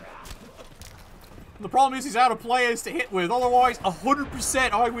is. And the problem is he's out of players to hit with. Otherwise,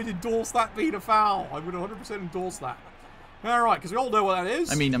 100% I would endorse that being a foul. I would 100% endorse that. Alright, because we all know what that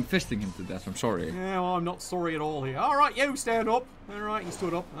is. I mean, I'm fisting him to death, I'm sorry. Yeah, well, I'm not sorry at all here. Alright, you stand up. Alright, you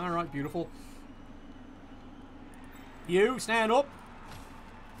stood up. Alright, beautiful. You, stand up.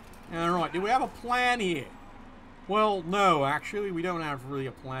 Alright, do we have a plan here? Well, no, actually, we don't have really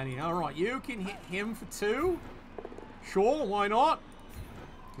a plan here. Alright, you can hit him for 2. Sure, why not?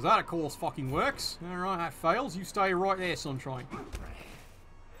 Because that, of course, fucking works. Alright, that fails. You stay right there, Sunshine.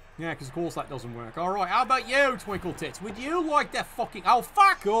 Yeah, because of course that doesn't work. Alright, how about you, Twinkle Tits? Would you like that fucking... Oh,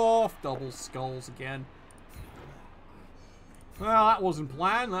 fuck off! Double skulls again. Well, that wasn't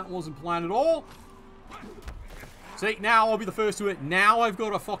planned. That wasn't planned at all. See, now I'll be the first to it. Now I've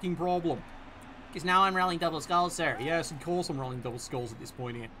got a fucking problem. Because now I'm rolling double skulls, sir. Yes, of course I'm rolling double skulls at this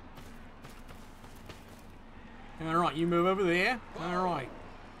point here. Alright, you move over there. Alright.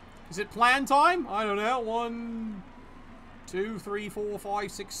 Is it plan time? I don't know. 1, 2, 3, 4,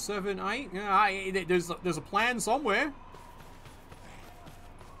 5, 6, 7, 8. Yeah, there's a plan somewhere.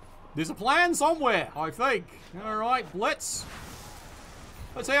 There's a plan somewhere, I think. Alright, blitz.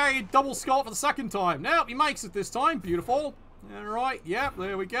 Let's see how you double skull for the second time. Nope, he makes it this time. Beautiful. Alright, yep,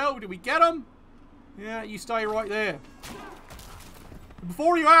 there we go. Did we get him? Yeah, you stay right there.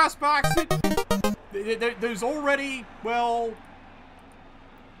 Before you ask, Baxter, there's already, well...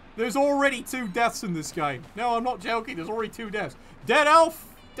 There's already 2 deaths in this game. No, I'm not joking. There's already 2 deaths. Dead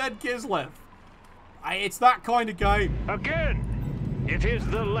Elf, dead Kislev. It's that kind of game. Again, it is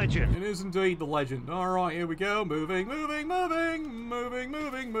the legend. It is indeed the legend. Alright, here we go. Moving, moving, moving. Moving,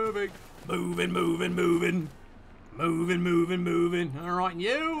 moving, moving. Moving, moving, moving. Moving, moving, moving. Alright, and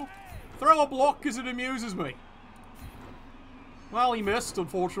you? Throw a block because it amuses me. Well, he missed,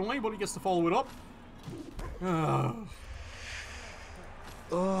 unfortunately, but he gets to follow it up.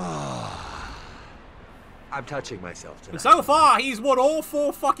 I'm touching myself tonight. And so far, he's won all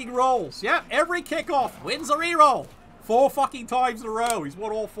 4 fucking rolls. Yep, every kickoff wins a reroll. 4 fucking times in a row. He's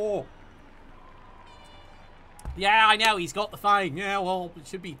won all 4. Yeah, I know, he's got the thing. Yeah, well, it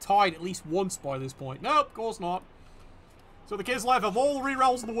should be tied at least once by this point. Nope, of course not. So the Kislev have all the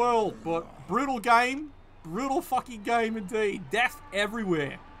rerolls in the world, but brutal game. Brutal fucking game indeed. Death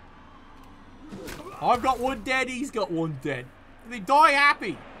everywhere. I've got 1 dead, he's got 1 dead. They die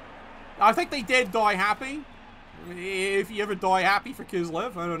happy. I think they did die happy. If you ever die happy for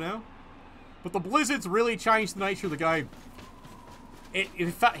Kislev, I don't know. But the Blizzards really changed the nature of the game.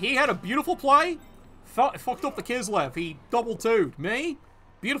 In fact, he had a beautiful play. Fucked up the Kislev. He double 2'd. Me?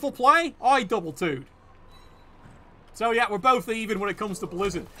 Beautiful play. I double 2'd. So yeah, we're both even when it comes to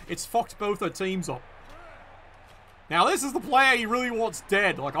Blizzard. It's fucked both our teams up. Now this is the player he really wants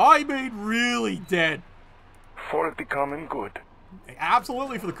dead. Like, I mean really dead. For the common good.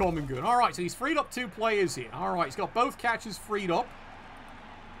 Absolutely for the common good. Alright, so he's freed up 2 players here. Alright, he's got both catches freed up.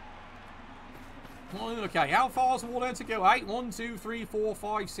 Okay, how far is the wall to go? 8. 1, 2, 3, 4,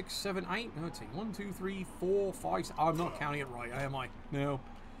 5, 6, 7, 8. Let's see. 1, 2, 3, 4, 5, 6. I'm not counting it right, am I? No.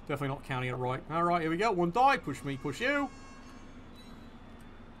 Definitely not counting it right. Alright, here we go. 1 die. Push me, push you.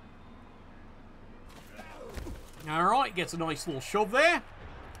 Alright, gets a nice little shove there.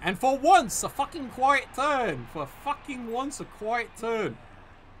 And for once, a fucking quiet turn. For fucking once, a quiet turn.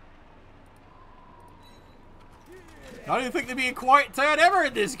 I didn't think there'd be a quiet turn ever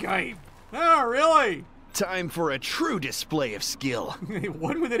in this game. Oh, really? Time for a true display of skill.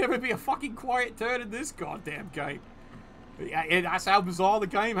 When would there ever be a fucking quiet turn in this goddamn game? That's how bizarre the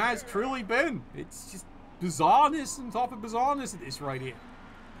game has truly been. It's just bizarreness on top of bizarreness at this right here.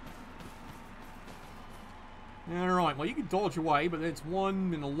 Alright, well you can dodge away, but it's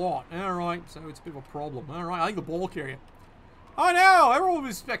 1 in a lot. Alright, so it's a bit of a problem. Alright, I think the ball carrier. I know! Everyone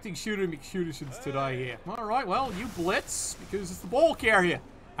was expecting Shooter McShootersons today here. Alright, well, you blitz, because it's the ball carrier.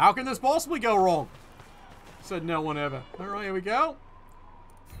 How can this possibly go wrong? Said no one ever. Alright, here we go.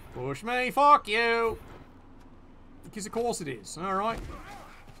 Push me, fuck you! Because of course it is. Alright.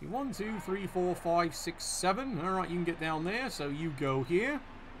 1, 2, 3, 4, 5, 6, 7. Alright, you can get down there, so you go here.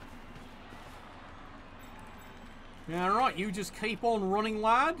 Alright, you just keep on running,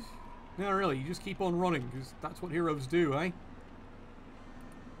 lad. No, really, you just keep on running, because that's what heroes do, eh?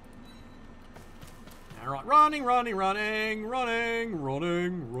 Alright, running, running, running, running,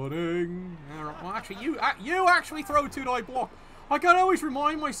 running, running. Alright, well actually, you actually throw a 2-die block. I gotta always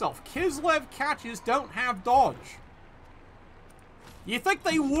remind myself, Kislev catches don't have dodge. You'd think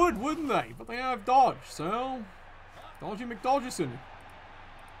they would, wouldn't they? But they have dodge, so... Dodgy McDodgerson.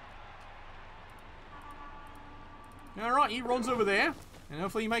 Alright, he runs over there. And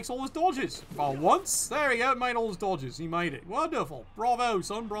hopefully he makes all his dodges. Well, once. There we go. Made all his dodges. He made it. Wonderful. Bravo,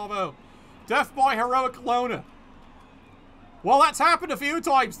 son. Bravo. Death by heroic loner. Well, that's happened a few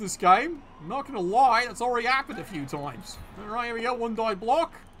times this game. I'm not going to lie. That's already happened a few times. Alright, here we go. One die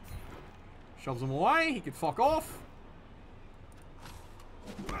block. Shoves him away. He can fuck off.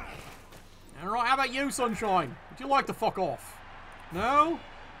 Alright, how about you, Sunshine? Would you like to fuck off? No?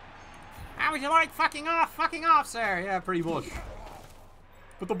 How would you like fucking off? Fucking off, sir. Yeah, pretty much.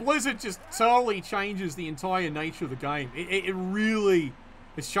 But the Blizzard just totally changes the entire nature of the game. It really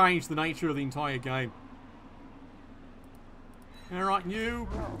has changed the nature of the entire game. Alright, you.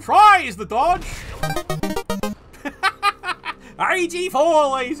 Tries the dodge!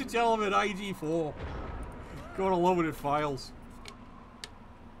 AG4, ladies and gentlemen. AG4. Gotta love it, it fails.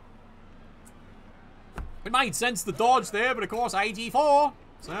 It made sense to dodge there, but of course AG4.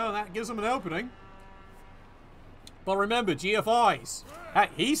 So that gives him an opening. But remember, GFIs. Hey,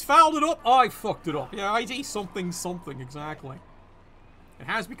 he's fouled it up. I fucked it up. Yeah, AG something something, exactly. It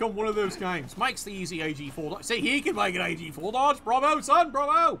has become one of those games. Makes the easy AG4 dodge. See, he can make an AG4 dodge. Bravo, son.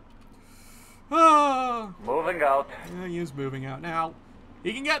 Bravo. Ah. Moving out. Yeah, he is moving out. Now,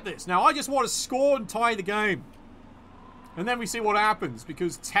 he can get this. Now, I just want to score and tie the game. And then we see what happens.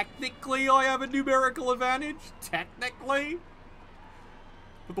 Because technically, I have a numerical advantage. Technically.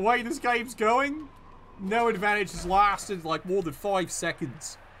 But the way this game's going, no advantage has lasted like more than 5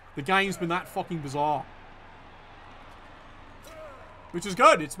 seconds. The game's been that fucking bizarre. Which is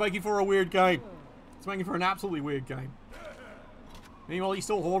good. It's making for a weird game. It's making for an absolutely weird game. Meanwhile, he's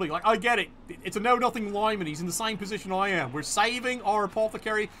still holding. Like, I get it. It's a know-nothing lineman. He's in the same position I am. We're saving our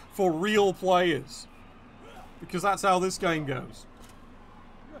apothecary for real players. Because that's how this game goes.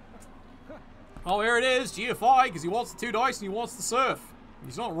 Oh, here it is. GFI, because he wants the 2 dice and he wants the surf.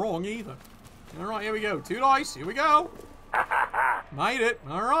 He's not wrong either. Alright, here we go. 2 dice. Here we go. Made it.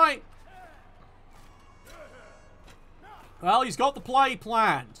 Alright. Well, he's got the play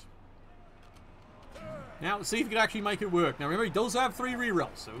planned. Now, let's see if he can actually make it work. Now, remember, he does have 3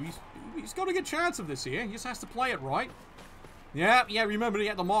 rerolls, so he's got a good chance of this here. He just has to play it right. Yeah, remember, he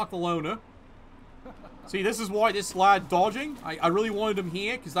had to mark the loner. See, this is why this lad dodging. I really wanted him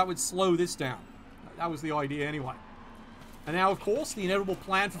here, because that would slow this down. That was the idea anyway. And now, of course, the inevitable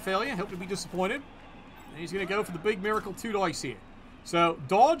plan for failure. Hope to be disappointed. And he's going to go for the big miracle 2 dice here. So,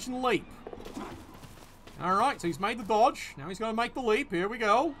 dodge and leap. Alright, so he's made the dodge. Now he's going to make the leap. Here we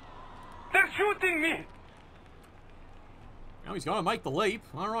go. They're shooting me! Now he's going to make the leap.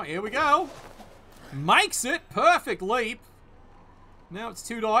 Alright, here we go. Makes it. Perfect leap. Now it's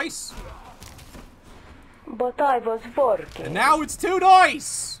 2 dice. But I was working. And now it's 2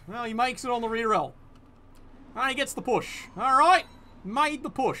 dice. Well, he makes it on the reroll. And he gets the push. Alright. Made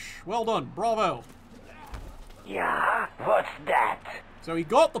the push. Well done. Bravo. Yeah, what's that? So he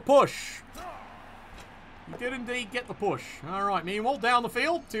got the push. He did indeed get the push. Alright, meanwhile, down the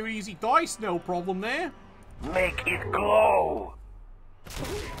field. 2 easy dice. No problem there. Make it glow.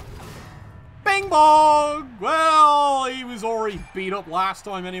 Bing bong! Well, he was already beat up last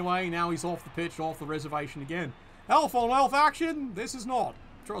time anyway. Now he's off the pitch, off the reservation again. Elf on elf action? This is not.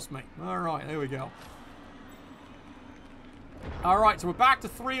 Trust me. Alright, there we go. Alright, so we're back to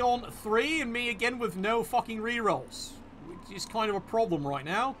 3 on 3, and me again with no fucking rerolls. Which is kind of a problem right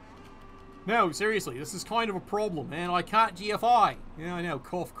now. No, seriously, this is kind of a problem, man. I can't GFI. Yeah, I know.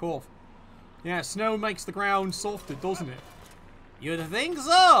 Cough, cough. Yeah, snow makes the ground softer, doesn't it? You'd think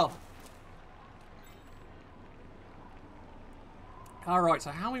so! Alright,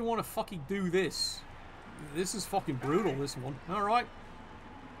 so how we want to fucking do this? This is fucking brutal, this one. Alright.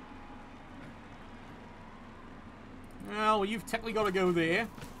 Well, you've technically got to go there.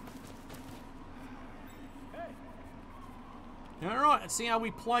 Alright, let's see how we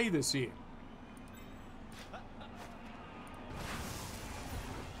play this here.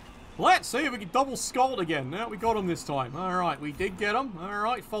 Let's see if we can double skull it again. No, we got him this time. Alright, we did get him.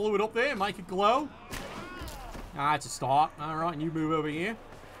 Alright, follow it up there. Make it glow. Ah, it's a start. Alright, and you move over here.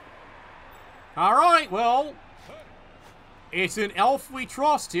 Alright, well. It's an elf we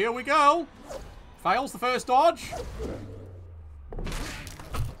trust. Here we go. Fails the first dodge.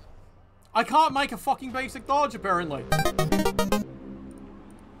 I can't make a fucking basic dodge, apparently.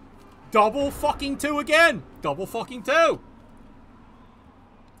 Double fucking 2 again. Double fucking 2.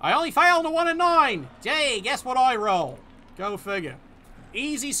 I only failed a 1 and 9. Gee, guess what I roll? Go figure.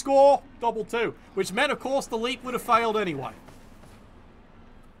 Easy score, double 2. Which meant, of course, the leap would have failed anyway.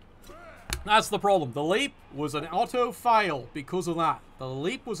 That's the problem. The leap was an auto fail because of that. The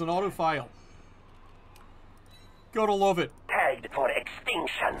leap was an auto fail. Gotta love it. Tagged for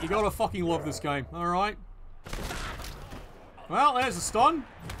extinction. You gotta fucking love this game, alright? Well, there's a stun.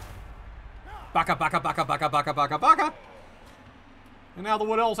 Backa, backa, backa, backa, backa, backa, backa. And now the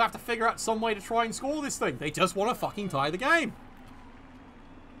Wood Elves have to figure out some way to try and score this thing. They just want to fucking tie the game.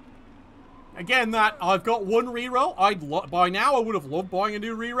 Again, that I've got one reroll. By now I would have loved buying a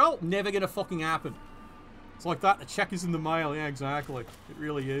new reroll. Never gonna fucking happen. It's like that. The check is in the mail. Yeah, exactly. It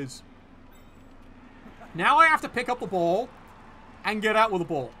really is. Now I have to pick up the ball and get out with the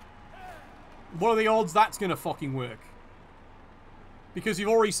ball. What are the odds that's gonna fucking work? Because you've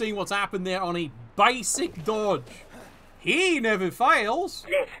already seen what's happened there on a basic dodge. He never fails.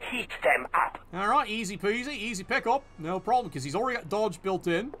 Let's heat them up. Alright, easy peasy, easy pickup. No problem, because he's already got dodge built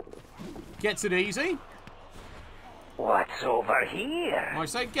in. Gets it easy. What's over here? I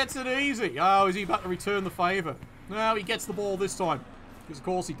say gets it easy. Oh, is he about to return the favour? No, he gets the ball this time. Because of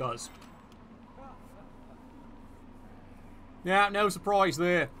course he does. Yeah, no surprise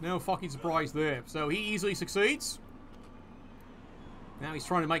there. No fucking surprise there. So he easily succeeds. Now he's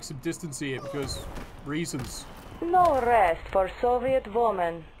trying to make some distance here because reasons. No rest for Soviet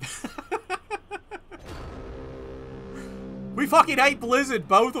woman. We fucking hate Blizzard,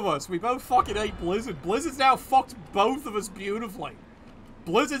 both of us. We both fucking hate Blizzard. Blizzard's now fucked both of us beautifully.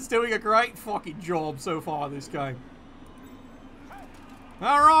 Blizzard's doing a great fucking job so far this game.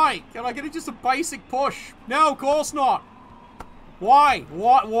 Alright, can I get just a basic push? No, of course not. Why?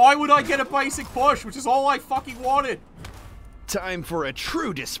 Why would I get a basic push, which is all I fucking wanted? Time for a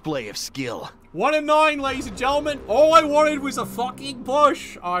true display of skill. 1 in 9, ladies and gentlemen. All I wanted was a fucking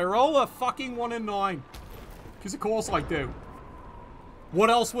push. I roll a fucking 1 in 9. Because of course I do. What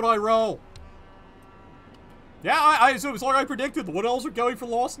else would I roll? Yeah, so it's like I predicted. The Wood Elves are going for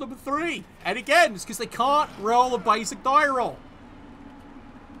loss number 3. And again, it's because they can't roll a basic die roll.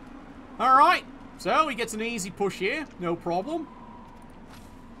 Alright. So he gets an easy push here. No problem.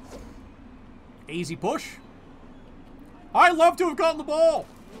 Easy push. I'd love to have gotten the ball.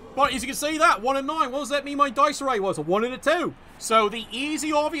 But as you can see that, 1 in 9. What does that mean my dice array was? A 1 and a 2. So the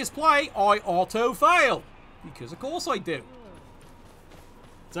easy, obvious play, I auto-fail. Because of course I do.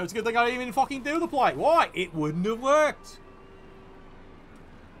 So it's a good thing I didn't even fucking do the play. Why? It wouldn't have worked.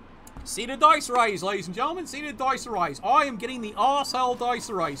 See the dice arrays, ladies and gentlemen. See the dice arrays. I am getting the arsehole dice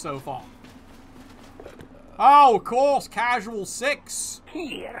array so far. Oh, of course, casual 6.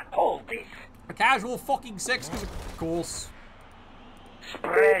 Here, hold this. A casual fucking 6, because of course.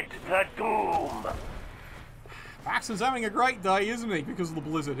 Spread the doom. Paxton's having a great day, isn't he? Because of the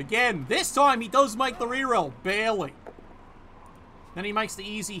blizzard. Again, this time he does make the reroll. Barely. Then he makes the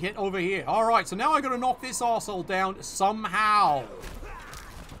easy hit over here. Alright, so now I gotta knock this arsehole down somehow.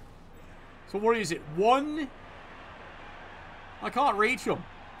 So what is it? 1? I can't reach him.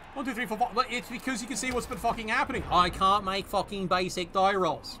 1, 2, 3, 4, 5. It's because you can see what's been fucking happening. I can't make fucking basic die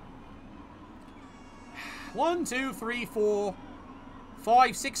rolls. 1, 2, 3, 4,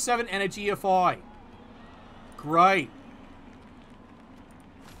 5, 6, 7 energy of 5. Great.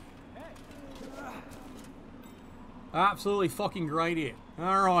 Absolutely fucking great here.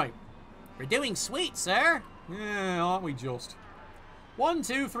 Alright. We're doing sweet, sir. Yeah, aren't we just? 1,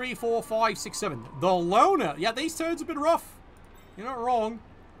 2, 3, 4, 5, 6, 7. The loner. Yeah, these turns have been rough. You're not wrong.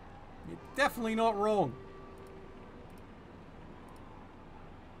 You're definitely not wrong.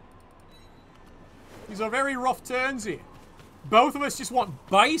 These are very rough turns here. Both of us just want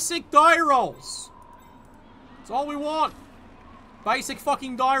basic die rolls. That's all we want. Basic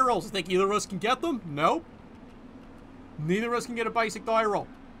fucking die rolls. I think either of us can get them? Nope. Neither of us can get a basic die roll.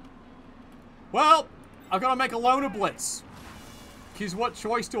 Well, I've got to make a loner blitz. Because what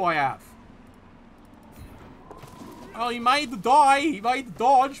choice do I have? Well, he made the die. He made the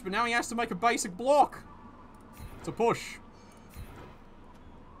dodge. But now he has to make a basic block. It's a push.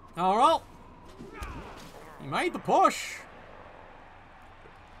 Alright. He made the push.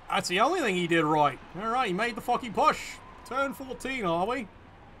 That's the only thing he did right. Alright, he made the fucking push. Turn 14, are we?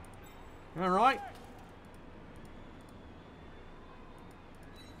 Alright.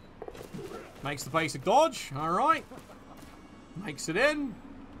 Makes the basic dodge. Alright. Makes it in.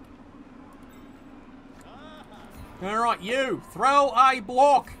 Alright, you. Throw a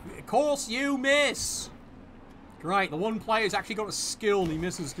block. Of course you miss. Great, the one player's actually got a skill and he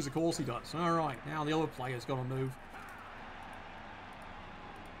misses because of course he does. Alright, now the other player's got to move.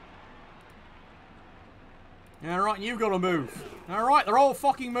 Alright, you've got to move. Alright, they're all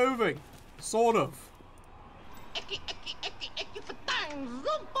fucking moving. Sort of.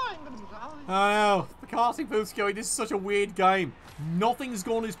 I know. The casting booth's going, this is such a weird game. Nothing's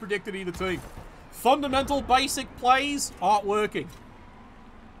gone as predicted either team. Fundamental basic plays aren't working.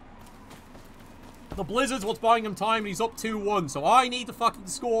 The Blizzard's what's buying him time and he's up 2-1. So I need to fucking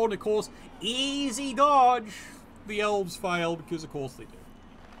score and of course, easy dodge. the elves fail, because of course they do.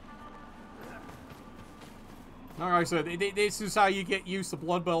 Like I said, this is how you get used to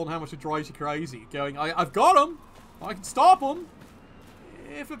Blood Bowl and how much it drives you crazy. Going, I've got him! I can stop him!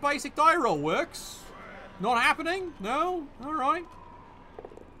 If a basic die roll works. Not happening? No? Alright.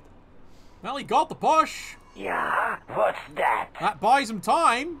 Well, he got the push. Yeah, what's that? That buys him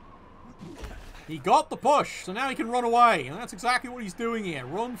time. He got the push, so now he can run away. And that's exactly what he's doing here.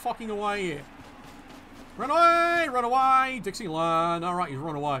 Run fucking away here. Run away! Run away! Dixieland. Alright, he's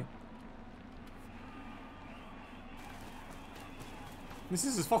run away. This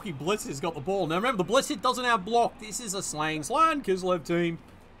is his fucking Blitz has got the ball. Now remember, the Blitz doesn't have block. This is a slaying slant Kislev team.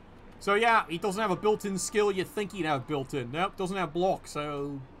 So yeah, he doesn't have a built-in skill you'd think he'd have built-in. Nope, doesn't have block.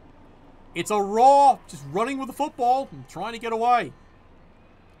 So it's a raw, just running with the football and trying to get away.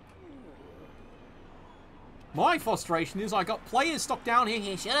 My frustration is I got players stuck down here.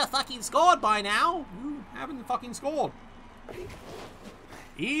 He should have fucking scored by now. You haven't fucking scored.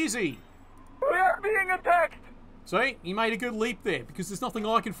 Easy. We are being attacked! See, he made a good leap there, because there's nothing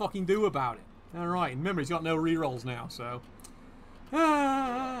I can fucking do about it. Alright, remember, he's got no rerolls now, so...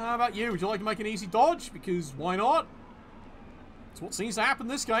 how about you? Would you like to make an easy dodge? Because why not? It's what seems to happen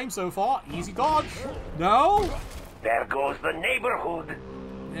this game so far. Easy dodge. No? There goes the neighborhood.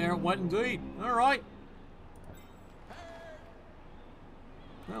 There it went indeed. Alright.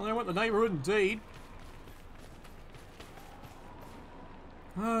 Well, there went the neighborhood indeed.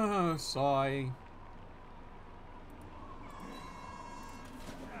 Ah, sigh.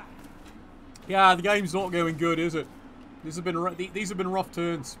 Yeah, the game's not going good, is it? These have been rough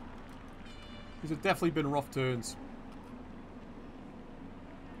turns. These have definitely been rough turns.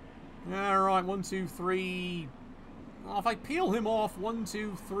 Alright, 1, 2, 3. Well, if I peel him off, 1,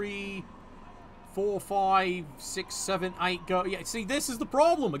 2, 3, 4, 5, 6, 7, 8, go. Yeah, see, this is the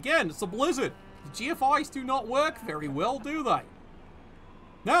problem. Again, it's the Blizzard. The GFIs do not work very well, do they?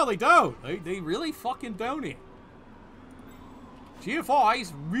 No, they don't. They really fucking don't here.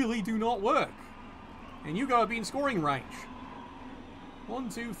 GFIs really do not work. And you gotta be in scoring range. 1,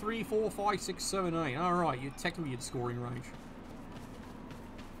 2, 3, 4, 5, 6, 7, 8. Alright, you're technically in scoring range.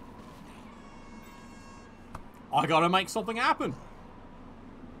 I gotta make something happen.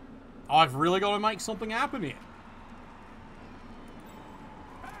 I've really gotta make something happen here.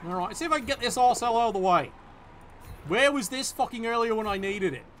 Alright, let's see if I can get this arsehole out of the way. Where was this fucking earlier when I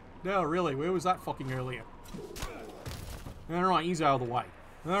needed it? No, really, where was that fucking earlier? Alright, he's out of the way.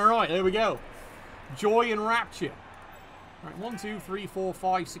 Alright, there we go. Joy and rapture. Alright, 1, 2, 3, 4,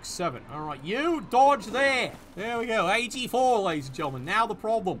 5, 6, 7. Alright, you dodge there. There we go. AG4, ladies and gentlemen. Now the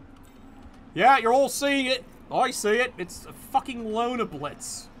problem. Yeah, you're all seeing it. I see it. It's a fucking loner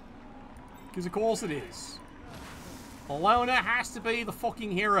blitz. Because of course it is. A loner has to be the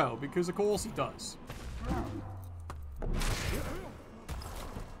fucking hero. Because of course he does.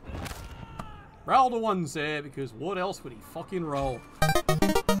 Roll the ones there, because what else would he fucking roll?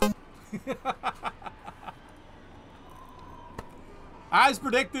 As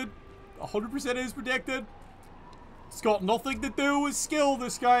predicted. 100% as predicted. It's got nothing to do with skill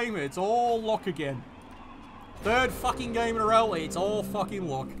this game. It's all luck again. Third fucking game in a row. It's all fucking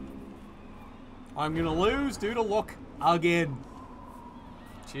luck. I'm gonna lose due to luck again.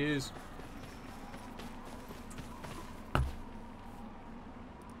 Cheers.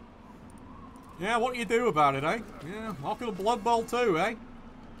 Yeah, what do you do about it, eh? Yeah, welcome to Blood Bowl too, eh?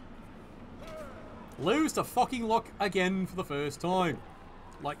 Lose to fucking luck again for the first time.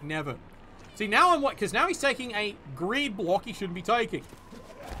 Like never. See, now I'm what? Because now he's taking a greed block he shouldn't be taking.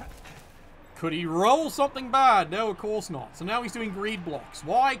 Could he roll something bad? No, of course not. So now he's doing greed blocks.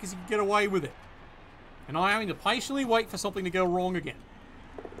 Why? Because he can get away with it. And I'm having to patiently wait for something to go wrong again.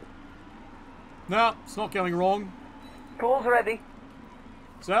 No, it's not going wrong. Pool's ready.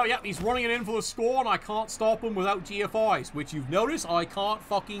 So, yep, he's running it in for the score, and I can't stop him without GFIs, which you've noticed I can't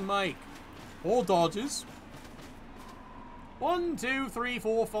fucking make. Or dodges. 1, 2, 3,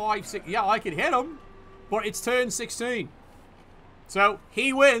 4, 5, 6. Yeah, I could hit him, but it's turn 16. So,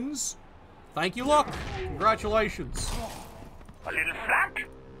 he wins. Thank you, luck. Congratulations. A little flack.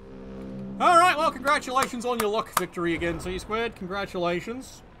 Alright, well, congratulations on your luck victory again, T-Squared.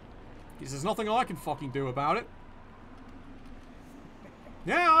 Congratulations. Because there's nothing I can fucking do about it.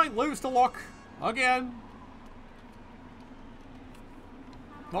 Yeah, I lose to luck. Again.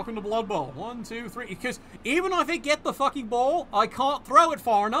 Welcome to Blood Bowl. 1, 2, 3. Because even if I get the fucking ball, I can't throw it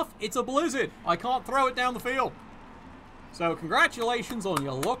far enough. It's a blizzard. I can't throw it down the field. So, congratulations on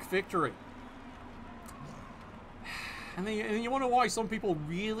your luck victory. And then you wonder why some people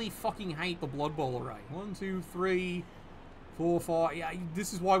really fucking hate the Blood Bowl array. 1, 2, 3, 4, 5. Yeah,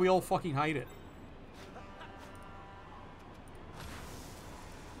 this is why we all fucking hate it.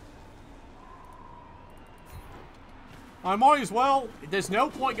 I might as well. There's no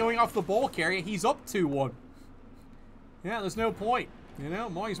point going off the ball carrier. He's up 2-1. Yeah, there's no point. You know,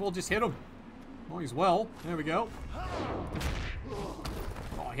 might as well just hit him. Might as well. There we go.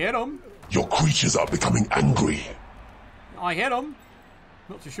 I hit him. Your creatures are becoming angry. I hit him.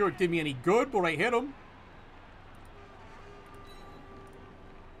 Not too sure it did me any good, but I hit him.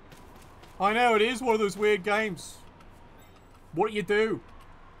 I know, it is one of those weird games. What do you do?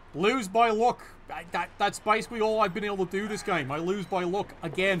 Lose by luck. That's basically all I've been able to do this game. I lose by luck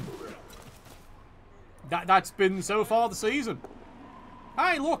again. That's been so far the season.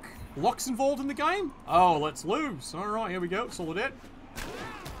 Hey, look. Luck's involved in the game? Oh, let's lose. Alright, here we go. Solid it.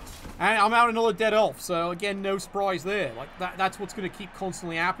 And I'm out another dead elf, so again, no surprise there. Like, that's what's going to keep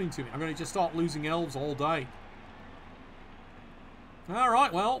constantly happening to me. I'm going to just start losing elves all day.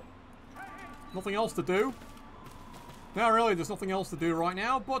 Alright, well. Nothing else to do. No, really, there's nothing else to do right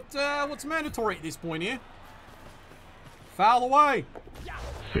now, but what's mandatory at this point here? Foul away!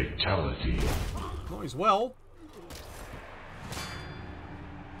 Fatality. Might as well.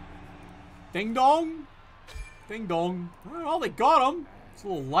 Ding dong! Ding dong. Oh, well, they got him. It's a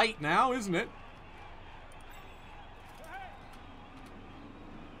little late now, isn't it?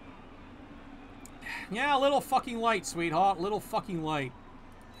 Yeah, a little fucking late, sweetheart. A little fucking late.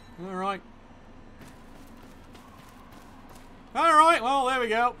 Alright. Alright, well, there we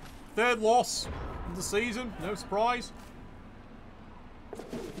go. Third loss of the season. No surprise.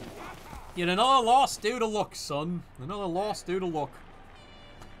 Yet another loss due to luck, son. Another loss due to luck.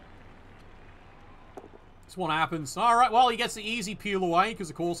 That's what happens. Alright, well, he gets the easy peel away, because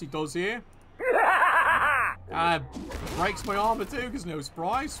of course he does here. Breaks my armor too, because no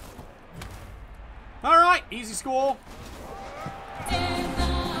surprise. Alright, easy score.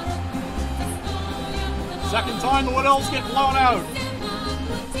 Second time the Wood Elves get blown out.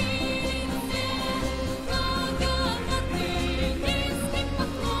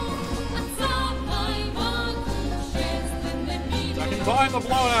 Second time the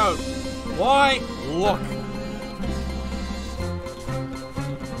blown out. Why? Look.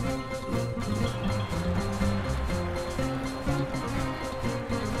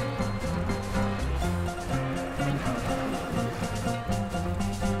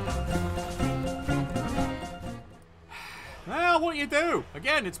 Well, what do you do?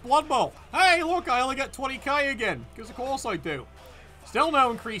 Again, it's Blood Bowl. Hey, look, I only got 20k again. Because of course I do. Still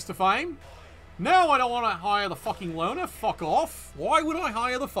no increase to fame. No, I don't want to hire the fucking loner. Fuck off. Why would I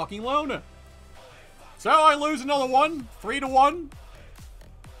hire the fucking loner? So I lose another one. 3-1.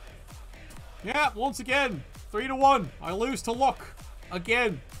 Yeah, once again. 3-1. I lose to luck.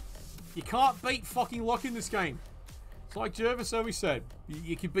 Again. You can't beat fucking luck in this game. It's like Jervis always said.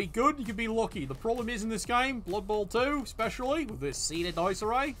 You can be good, you can be lucky. The problem is in this game, Blood Bowl 2, especially, with this seeded dice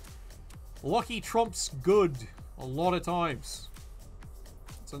array, lucky trumps good a lot of times.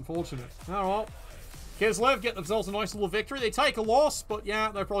 It's unfortunate. Alright. Kislev get themselves a nice little victory. They take a loss, but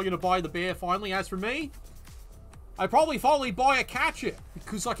yeah, they're probably going to buy the beer finally. As for me, I probably finally buy a catcher,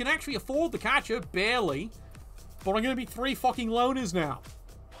 because I can actually afford the catcher, barely, but I'm going to be 3 fucking loners now.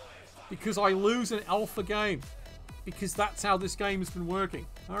 Because I lose an alpha game. Because that's how this game has been working.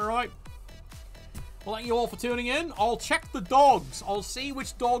 Alright. Well, thank you all for tuning in. I'll check the dogs. I'll see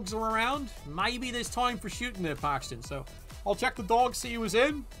which dogs are around. Maybe there's time for shooting there, Paxton. So, I'll check the dogs, see who's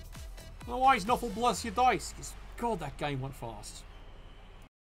in. Otherwise, Nuffle bless your dice. Because, God, that game went fast.